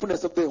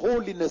dreadfulness of the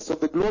holiness of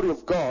the glory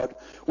of God,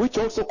 which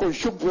also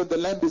consumes when the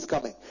Lamb is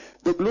coming.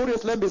 The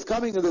glorious Lamb is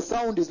coming and the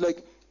sound is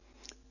like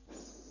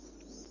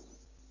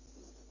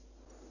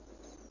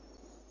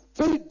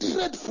very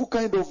dreadful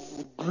kind of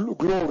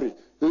glory,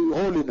 the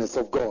holiness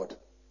of God.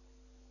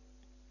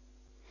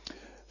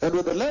 And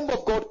when the Lamb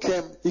of God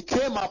came, he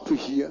came up to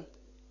here.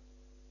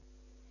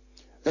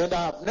 And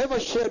I have never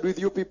shared with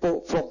you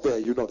people from there.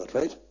 You know that,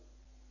 right?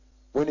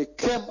 When he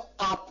came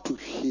up to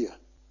here.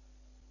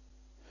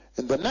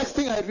 And the next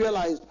thing I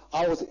realized,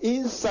 I was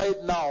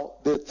inside now,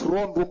 the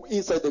throne room,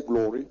 inside the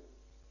glory.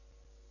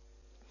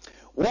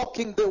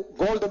 Walking the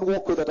golden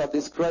walkway that I've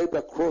described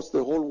across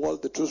the whole wall,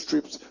 the two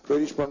strips,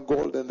 reddish brown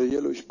gold and the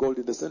yellowish gold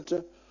in the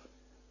center.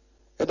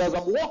 And as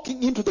I'm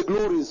walking into the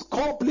glories,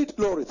 complete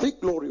glory,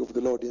 thick glory of the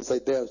Lord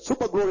inside there,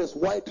 super glorious,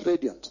 white,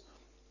 radiant.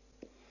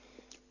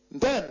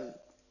 Then,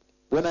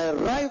 when I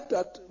arrived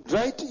at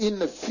right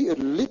in a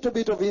little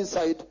bit of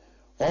inside,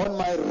 on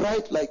my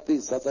right like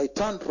this, as I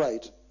turned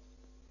right,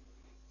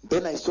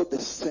 then I saw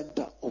the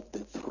center of the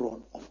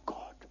throne of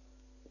God.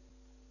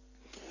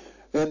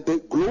 And the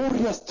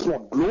glorious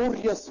throne,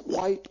 glorious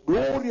white,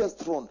 glorious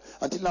throne,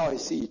 until now I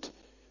see it.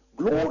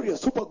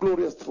 Glorious, super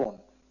glorious throne.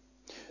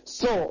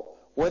 So,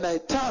 when I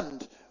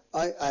turned,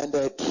 I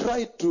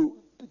tried to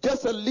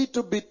just a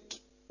little bit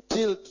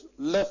tilt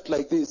left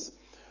like this,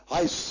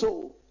 I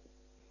saw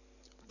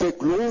the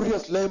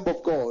glorious Lamb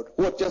of God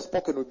who had just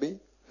spoken with me.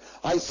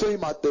 I saw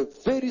him at the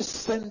very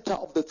center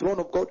of the throne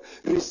of God,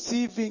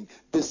 receiving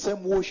the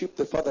same worship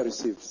the Father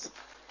receives.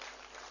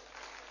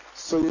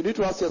 So you need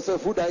to ask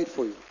yourself, who died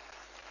for you?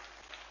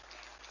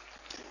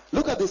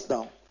 look at this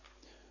now.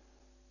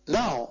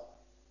 Now,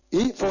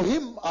 for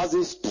him, as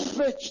he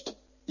stretched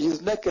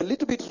his neck a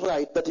little bit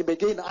right, that he may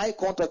gain eye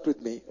contact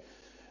with me,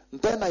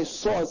 then I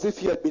saw as if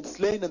he had been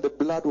slain and the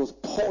blood was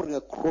pouring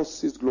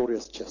across his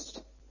glorious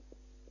chest.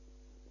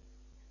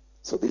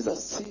 So these are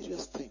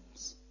serious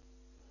things.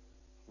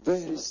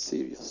 Very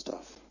serious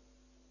stuff.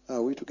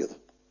 Are we together?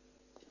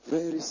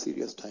 Very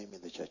serious time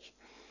in the church.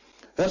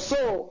 And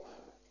so,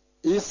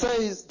 he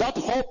says that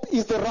hope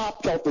is the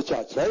rapture of the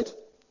church, right?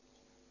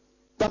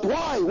 But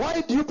why?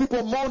 Why do you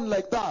people mourn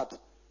like that?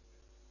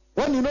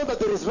 When you know that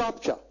there is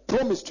rapture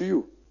promised to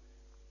you.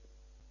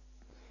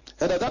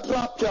 And at that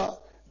rapture,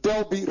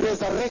 there will be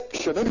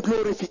resurrection and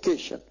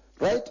glorification,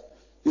 right?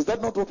 Is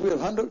that not what we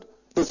have handled?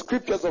 The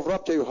scriptures of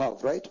rapture you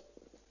have, right?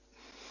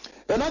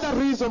 Another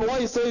reason why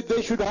he said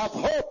they should have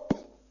hope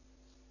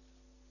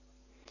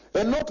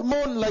and not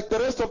mourn like the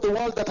rest of the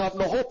world that have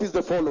no hope is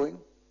the following.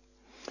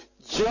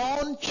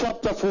 John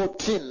chapter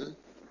 14,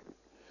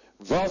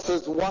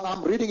 verses 1.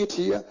 I'm reading it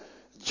here.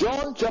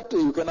 John chapter,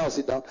 you can now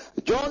sit down.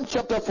 John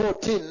chapter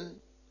 14.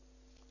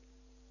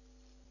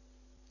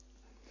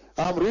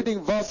 I'm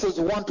reading verses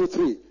 1 to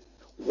 3.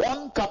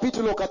 Juan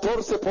capítulo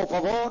 14, por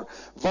favor,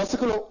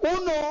 versículo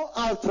 1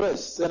 al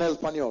 3 en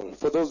español,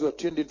 for those who are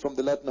tuned in from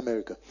the Latin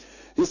America.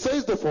 He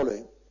says the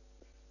following.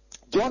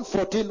 John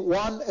 14,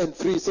 1 and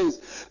 3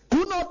 says,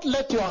 do not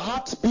let your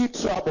hearts be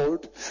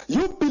troubled.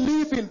 You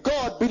believe in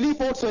God,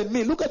 believe also in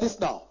me. Look at this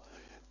now.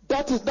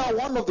 That is now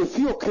one of the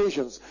few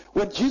occasions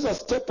when Jesus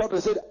stepped out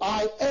and said,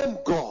 I am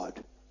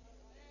God.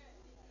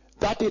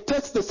 That he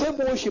takes the same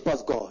worship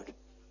as God.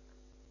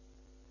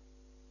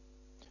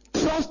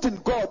 Trust in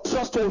God,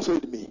 trust also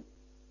in me.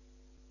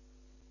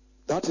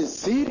 That is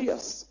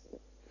serious.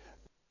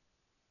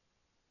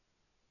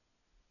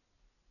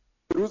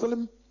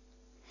 Jerusalem,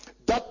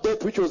 that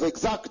debt which was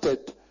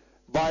exacted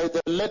by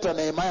the letter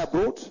Nehemiah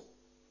brought,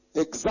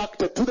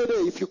 exacted to the day.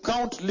 If you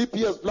count leap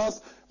years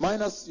plus,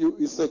 minus,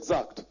 it's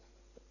exact.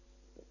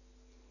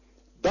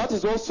 That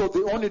is also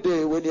the only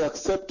day when he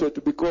accepted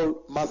to be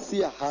called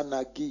Messiah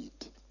Hanagid,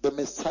 the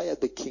Messiah,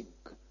 the King.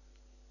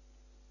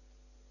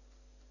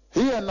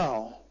 Here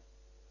now,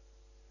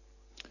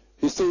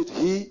 he said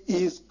he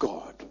is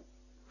God,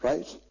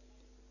 right?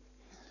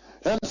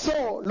 And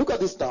so, look at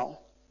this now.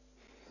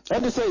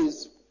 And he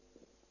says,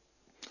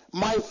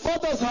 my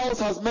Father's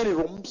house has many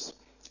rooms.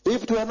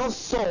 If it were not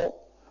so,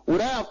 would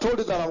I have told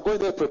you that I'm going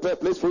there to prepare a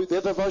place for you? The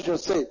other version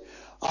says,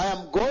 I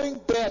am going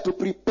there to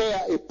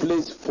prepare a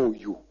place for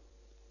you.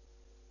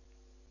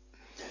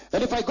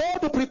 And if I go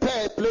to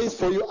prepare a place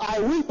for you, I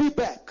will be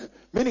back.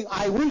 Meaning,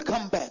 I will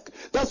come back.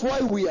 That's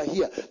why we are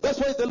here. That's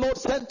why the Lord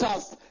sent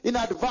us in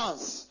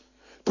advance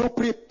to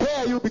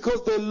prepare you,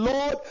 because the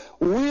Lord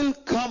will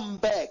come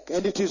back,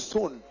 and it is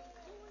soon.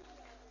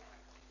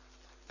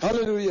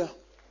 Hallelujah.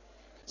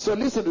 So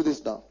listen to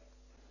this now.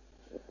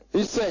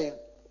 He's saying,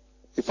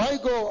 if I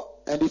go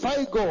and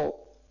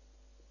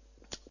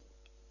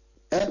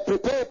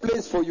prepare a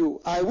place for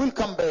you, I will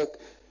come back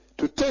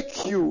to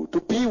take you to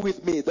be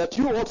with me, that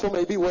you also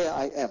may be where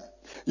I am.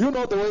 You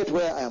know the way to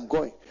where I am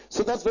going.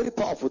 So that's very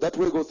powerful. That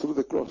way goes through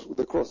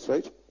the cross,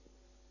 right?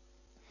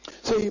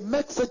 So he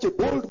makes such a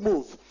bold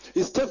move.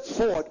 He steps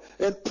forward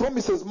and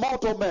promises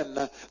mortal men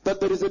that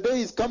there is a day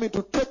he's coming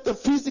to take them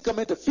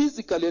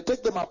physically and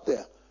take them up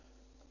there.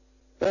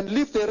 And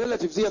leave their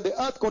relatives here. And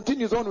the earth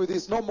continues on with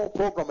its no more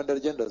program and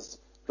agendas,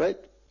 right?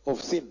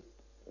 Of sin.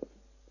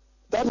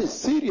 That is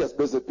serious,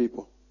 blessed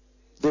people.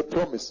 They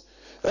promise.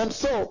 And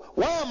so,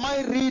 why am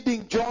I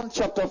reading John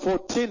chapter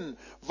 14,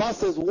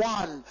 verses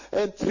 1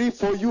 and 3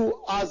 for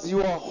you as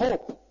your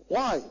hope?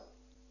 Why?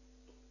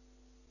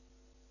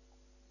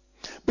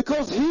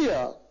 Because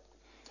here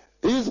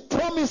is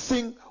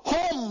promising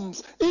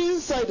homes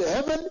inside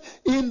heaven,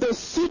 in the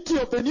city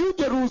of the New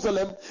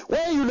Jerusalem,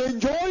 where you'll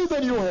enjoy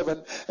the new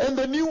heaven and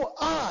the new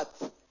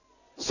earth.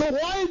 So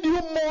why do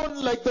you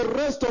mourn like the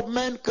rest of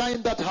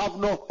mankind that have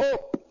no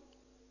hope?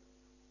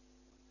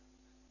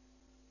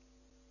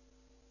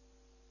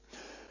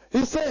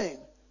 He's saying,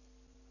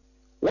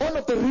 one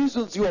of the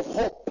reasons you have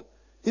hope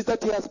is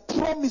that he has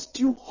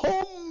promised you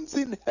homes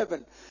in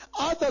heaven.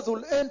 Others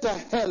will enter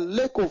hell,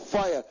 lake of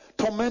fire,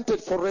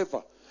 tormented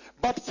forever.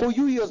 But for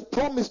you, he has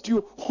promised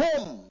you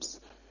homes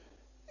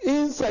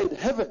inside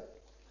heaven.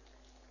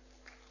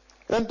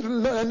 And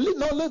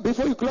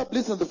before you clap,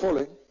 listen to the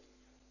following.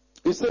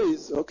 He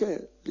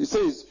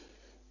says,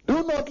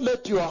 do not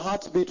let your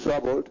hearts be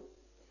troubled.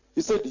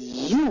 He said,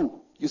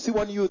 you see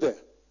one you there.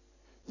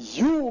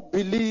 You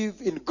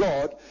believe in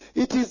God.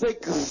 It is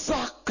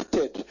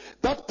exacted.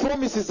 That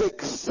promise is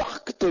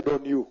exacted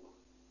on you.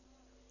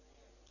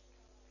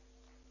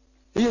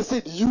 He has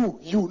said,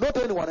 you, not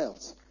anyone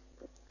else.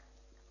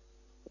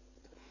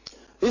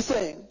 He's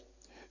saying,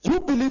 you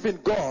believe in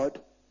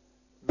God,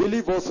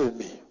 believe also in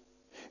me.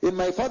 In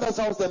my Father's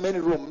house there are many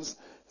rooms.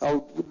 I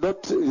would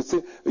not,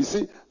 so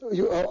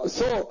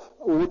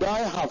would I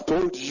have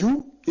told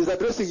you? He's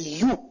addressing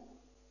you.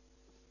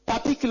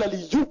 Particularly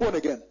you born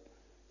again.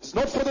 It's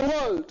not for the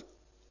world.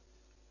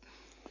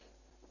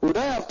 Would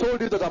I have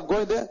told you that I'm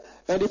going there?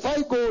 And if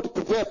I go to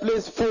prepare a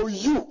place for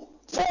you,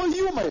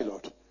 my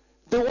Lord.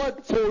 The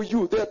word for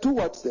you, there are two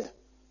words there.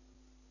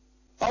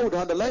 I would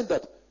underline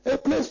that. A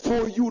place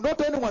for you,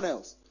 not anyone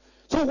else.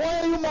 So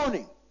why are you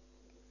mourning?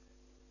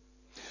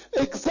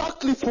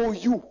 Exactly for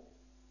you,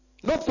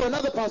 not for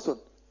another person.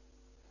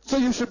 So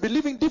you should be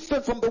living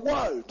different from the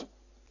world.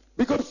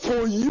 Because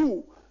for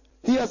you,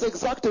 he has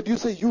exacted. You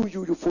say, you,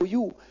 for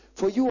you.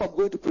 For you, I'm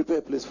going to prepare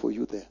a place for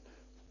you there.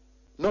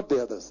 Not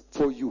the others,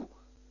 for you.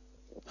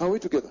 Are we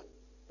together?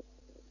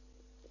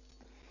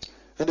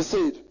 And he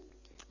said,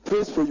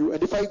 praise for you.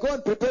 And if I go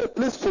and prepare a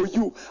place for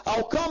you,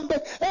 I'll come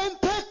back and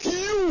take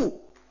you.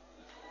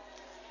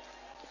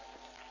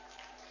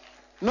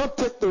 Not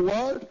take the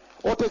world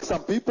or take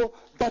some people,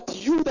 but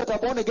you that are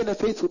born again and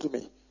faithful to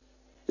me.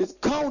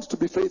 It counts to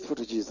be faithful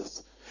to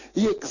Jesus.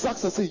 He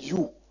exacts and says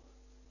you.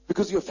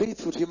 Because you're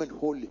faithful to him and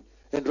holy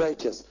and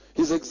righteous.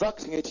 He's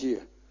exacting it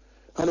here.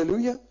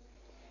 Hallelujah.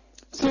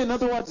 So in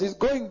other words, he's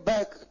going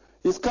back,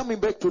 he's coming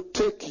back to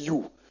take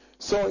you.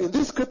 So in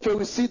this scripture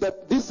we see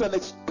that this is an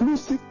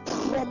exclusive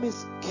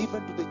promise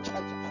given to the church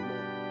alone.